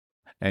center.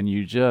 And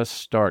you just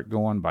start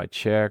going by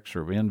checks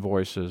or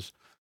invoices,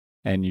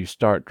 and you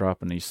start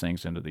dropping these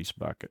things into these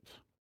buckets.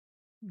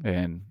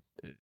 And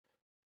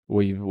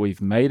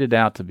we've made it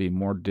out to be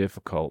more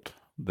difficult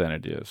than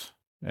it is.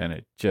 And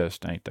it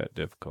just ain't that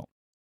difficult.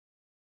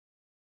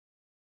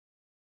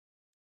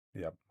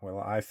 Yep. Well,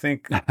 I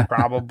think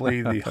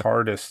probably the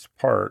hardest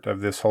part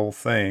of this whole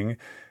thing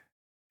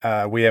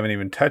we haven't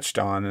even touched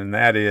on, and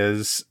that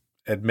is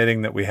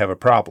admitting that we have a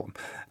problem.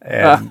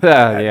 And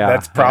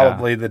that's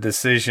probably the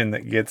decision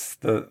that gets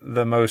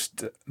the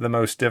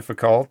most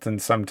difficult,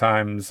 and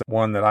sometimes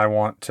one that I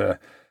want to,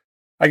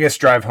 I guess,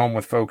 drive home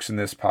with folks in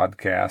this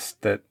podcast,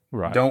 that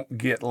don't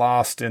get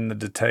lost in the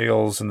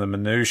details and the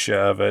minutia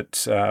of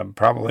it.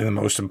 Probably the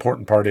most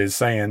important part is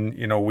saying,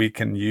 we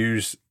can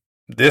use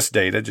this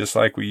data just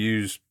like we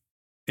use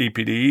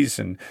EPDs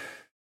and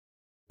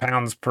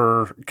pounds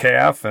per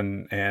calf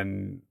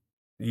and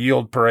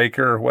yield per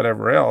acre or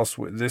whatever else.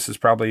 This is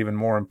probably even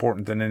more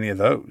important than any of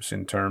those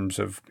in terms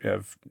of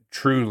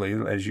truly,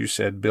 as you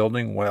said,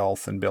 building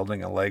wealth and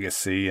building a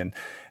legacy.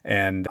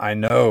 And I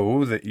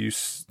know that you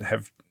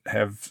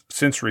have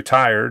since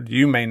retired.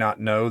 You may not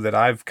know that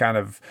I've kind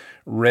of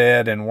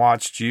read and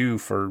watched you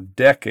for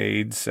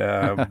decades,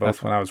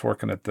 both when I was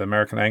working at the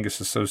American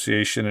Angus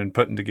Association and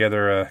putting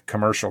together a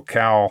commercial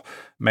cow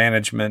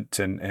management,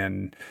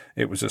 and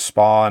it was a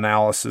SPA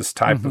analysis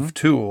type of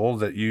tool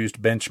that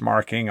used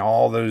benchmarking,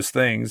 all those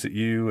things that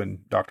you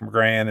and Dr.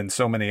 McGran and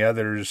so many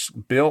others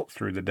built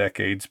through the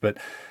decades. But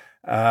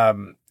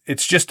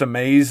it's just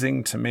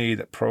amazing to me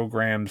that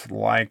programs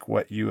like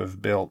what you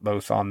have built,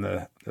 both on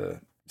the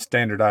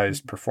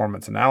standardized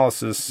performance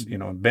analysis,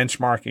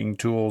 benchmarking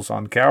tools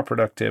on cow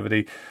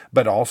productivity,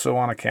 but also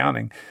on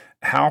accounting.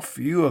 How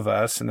few of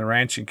us in the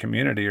ranching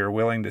community are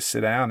willing to sit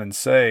down and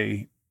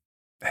say,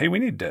 hey, we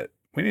need to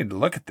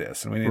look at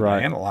this, and we need to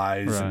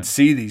analyze and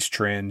see these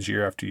trends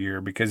year after year,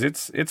 because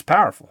it's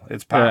powerful.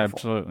 It's powerful.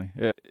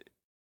 Yeah,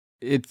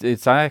 absolutely.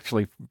 It's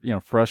actually,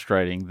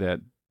 frustrating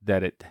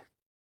that it,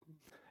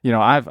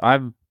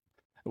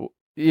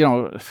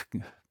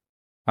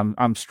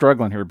 I'm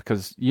struggling here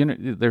because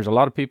there's a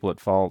lot of people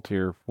at fault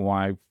here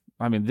why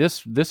I mean,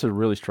 this is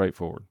really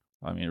straightforward.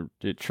 I mean,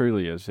 it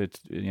truly is.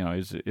 It's,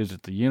 is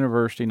it the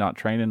university not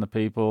training the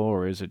people,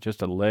 or is it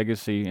just a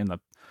legacy in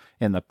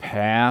the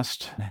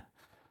past?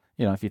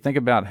 If you think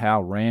about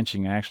how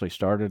ranching actually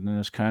started in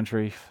this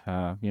country,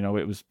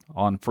 it was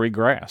on free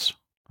grass.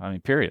 I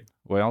mean, period.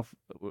 Well,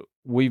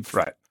 we've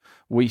Right.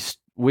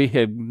 we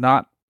have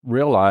not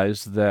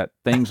realized that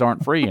things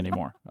aren't free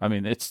anymore. I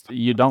mean,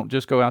 you don't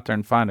just go out there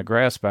and find a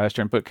grass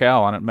pasture and put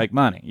cow on it and make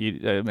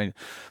money.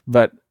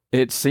 But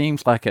it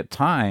seems like at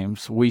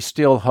times we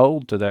still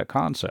hold to that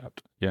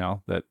concept.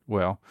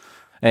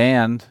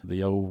 And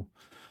the old,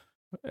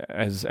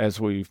 as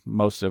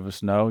most of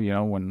us know,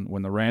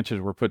 when the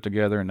ranches were put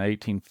together in the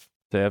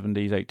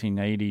 1870s,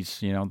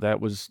 1880s,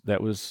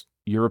 that was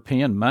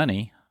European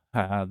money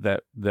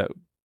that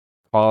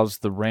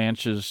caused the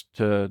ranches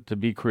to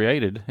be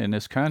created in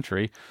this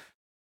country.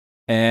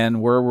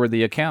 And where were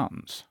the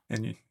accountants?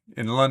 In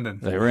London.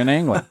 They were in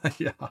England.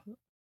 Yeah.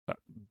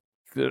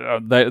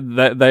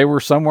 They were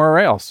somewhere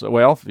else.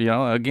 Well,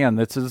 again,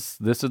 this is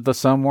the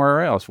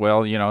somewhere else.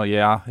 Well,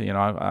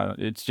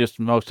 it's just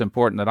most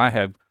important that I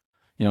have,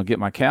 get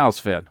my cows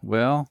fed.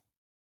 Well,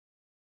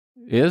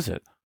 is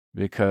it?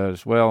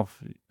 Because,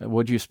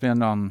 what'd you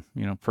spend on,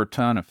 per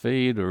ton of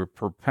feed or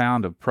per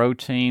pound of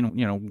protein?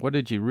 What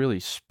did you really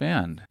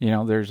spend?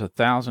 There's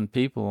 1,000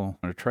 people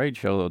at a trade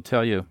show that'll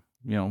tell you,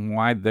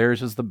 why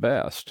theirs is the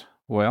best.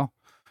 Well,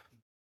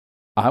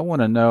 I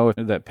want to know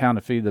that pound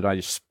of feed that I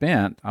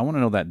spent. I want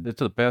to know that it's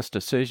the best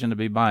decision to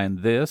be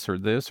buying this or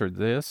this or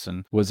this.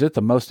 And was it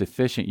the most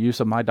efficient use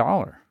of my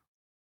dollar?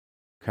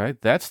 Okay,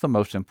 that's the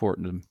most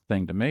important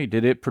thing to me.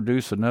 Did it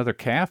produce another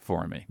calf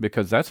for me?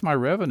 Because that's my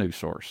revenue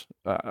source.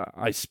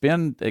 I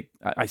spend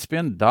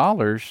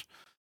dollars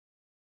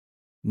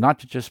not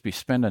to just be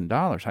spending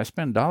dollars. I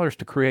spend dollars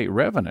to create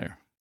revenue,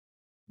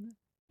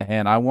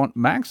 and I want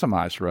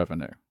maximized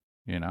revenue.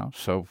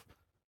 So,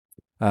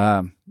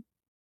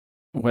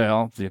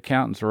 the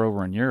accountants are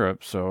over in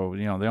Europe, so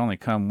they only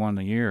come once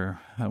a year,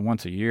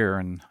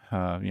 and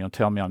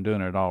tell me I'm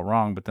doing it all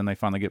wrong. But then they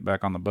finally get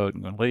back on the boat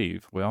and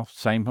leave. Well,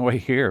 same way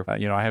here.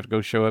 I have to go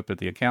show up at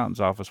the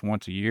accountant's office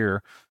once a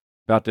year.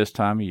 About this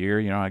time of year,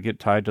 I get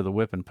tied to the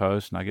whipping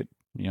post and I get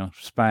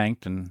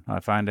spanked, and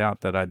I find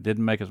out that I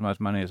didn't make as much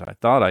money as I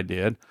thought I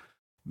did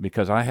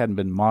because I hadn't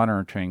been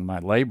monitoring my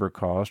labor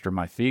cost or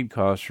my feed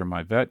cost or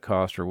my vet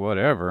cost or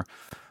whatever.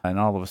 And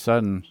all of a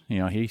sudden,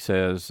 he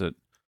says that,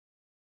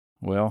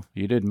 well,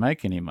 you didn't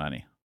make any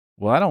money.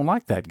 Well, I don't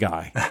like that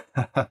guy.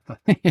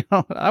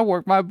 I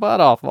worked my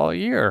butt off all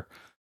year,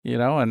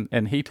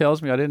 and he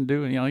tells me I didn't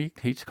do it.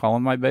 He's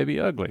calling my baby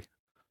ugly.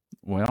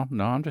 Well,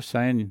 no, I'm just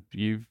saying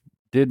you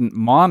didn't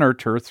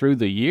monitor through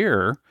the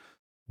year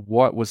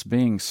what was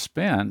being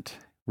spent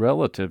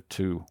relative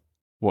to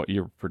what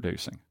you're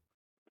producing.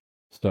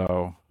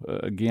 So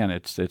again,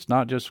 it's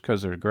not just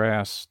because there's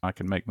grass I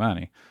can make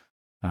money.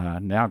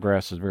 Now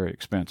grass is very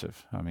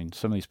expensive. I mean,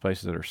 some of these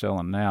places that are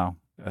selling now,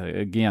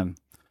 again,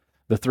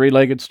 the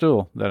three-legged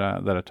stool that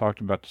I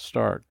talked about to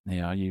start.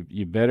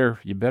 You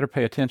better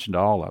pay attention to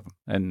all of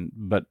them,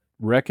 but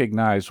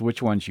recognize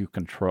which ones you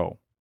control,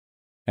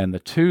 and the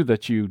two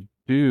that you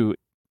do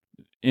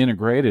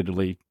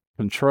integratedly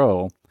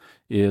control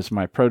is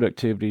my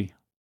productivity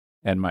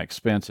and my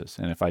expenses.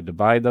 And if I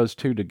divide those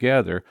two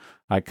together,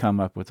 I come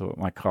up with what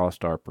my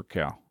costs are per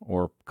cow,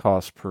 or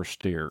cost per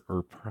steer,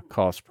 or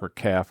cost per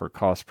calf, or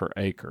cost per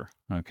acre.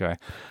 Okay,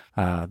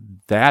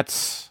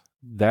 that's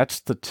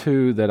the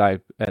two that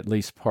I at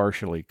least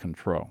partially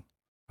control.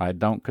 I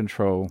don't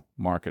control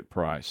market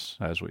price,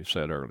 as we've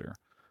said earlier.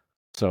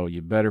 So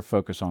you better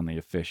focus on the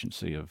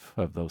efficiency of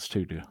those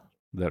two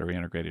that are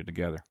integrated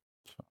together.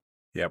 So.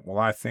 Yeah, well,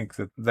 I think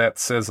that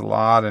says a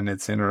lot, and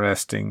it's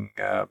interesting.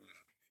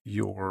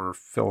 Your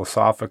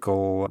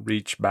philosophical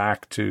reach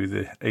back to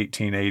the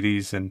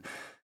 1880s,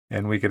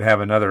 and we could have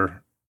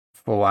another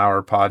full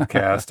hour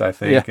podcast, I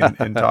think,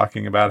 in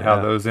talking about how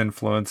those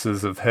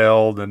influences have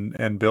held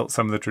and built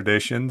some of the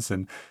traditions.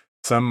 And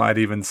some might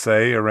even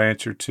say a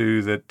ranch or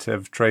two that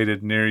have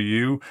traded near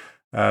you.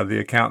 The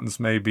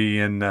accountants may be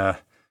in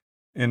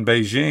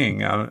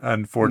Beijing,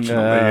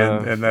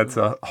 unfortunately, and that's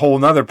a whole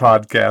nother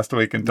podcast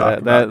we can talk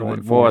about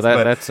going forward.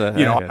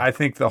 I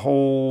think the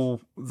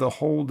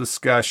whole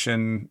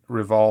discussion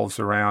revolves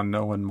around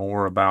knowing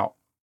more about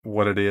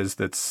what it is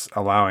that's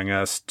allowing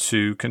us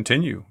to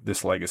continue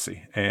this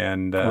legacy,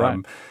 and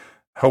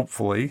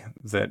hopefully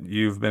that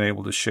you've been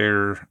able to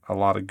share a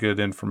lot of good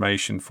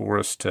information for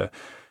us to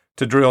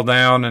drill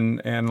down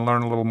and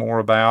learn a little more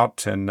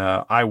about. And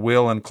I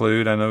will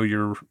include, I know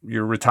you're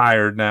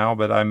retired now,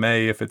 but I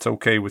may, if it's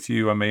okay with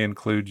you, I may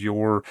include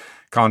your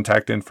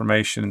contact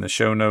information in the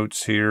show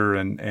notes here.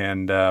 And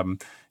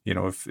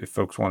if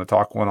folks want to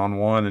talk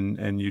one-on-one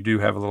and you do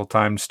have a little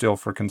time still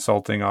for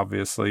consulting,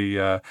 obviously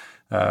you're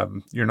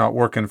not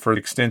working for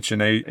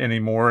extension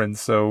anymore, and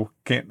so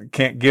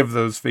can't give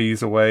those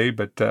fees away,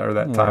 but or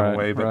that time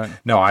away. But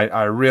no,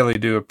 I really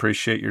do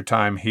appreciate your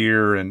time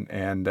here,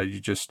 and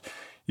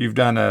you've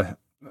done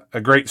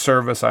a great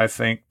service, I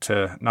think,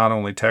 to not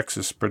only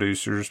Texas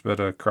producers, but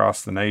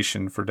across the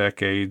nation for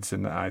decades.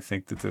 And I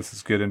think that this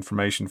is good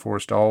information for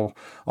us to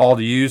all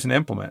to use and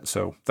implement.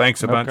 So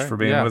thanks a bunch for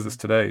being with us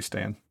today,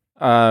 Stan.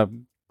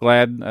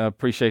 Glad,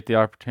 appreciate the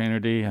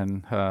opportunity,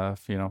 and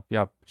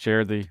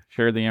share the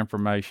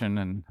information,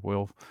 and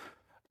we'll,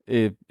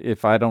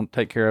 if I don't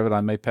take care of it,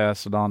 I may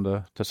pass it on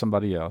to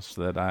somebody else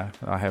that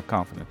I have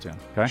confidence in.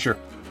 Okay. Sure.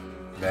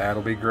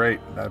 That'll be great.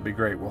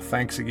 Well,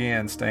 thanks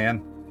again,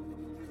 Stan.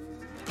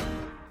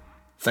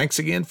 Thanks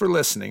again for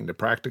listening to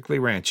Practically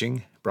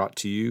Ranching, brought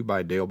to you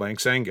by Dale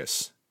Banks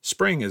Angus.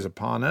 Spring is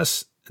upon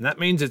us, and that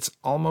means it's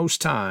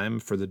almost time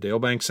for the Dale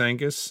Banks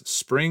Angus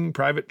Spring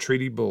Private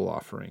Treaty Bull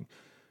Offering.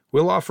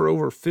 We'll offer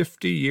over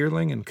 50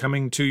 yearling and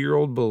coming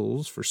 2-year-old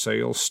bulls for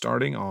sale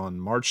starting on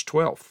March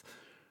 12th.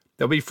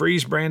 They'll be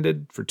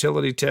freeze-branded,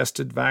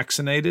 fertility-tested,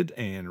 vaccinated,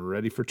 and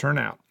ready for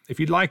turnout. If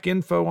you'd like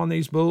info on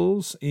these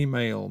bulls,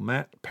 email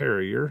Matt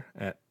Perrier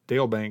at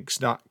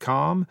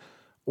dalebanks.com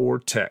or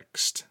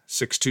text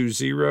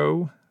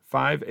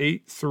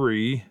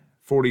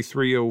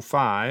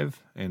 620-583-4305,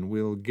 and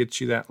we'll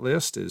get you that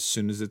list as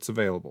soon as it's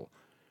available.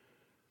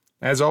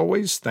 As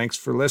always, thanks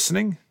for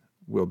listening.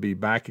 We'll be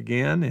back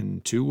again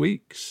in 2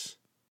 weeks.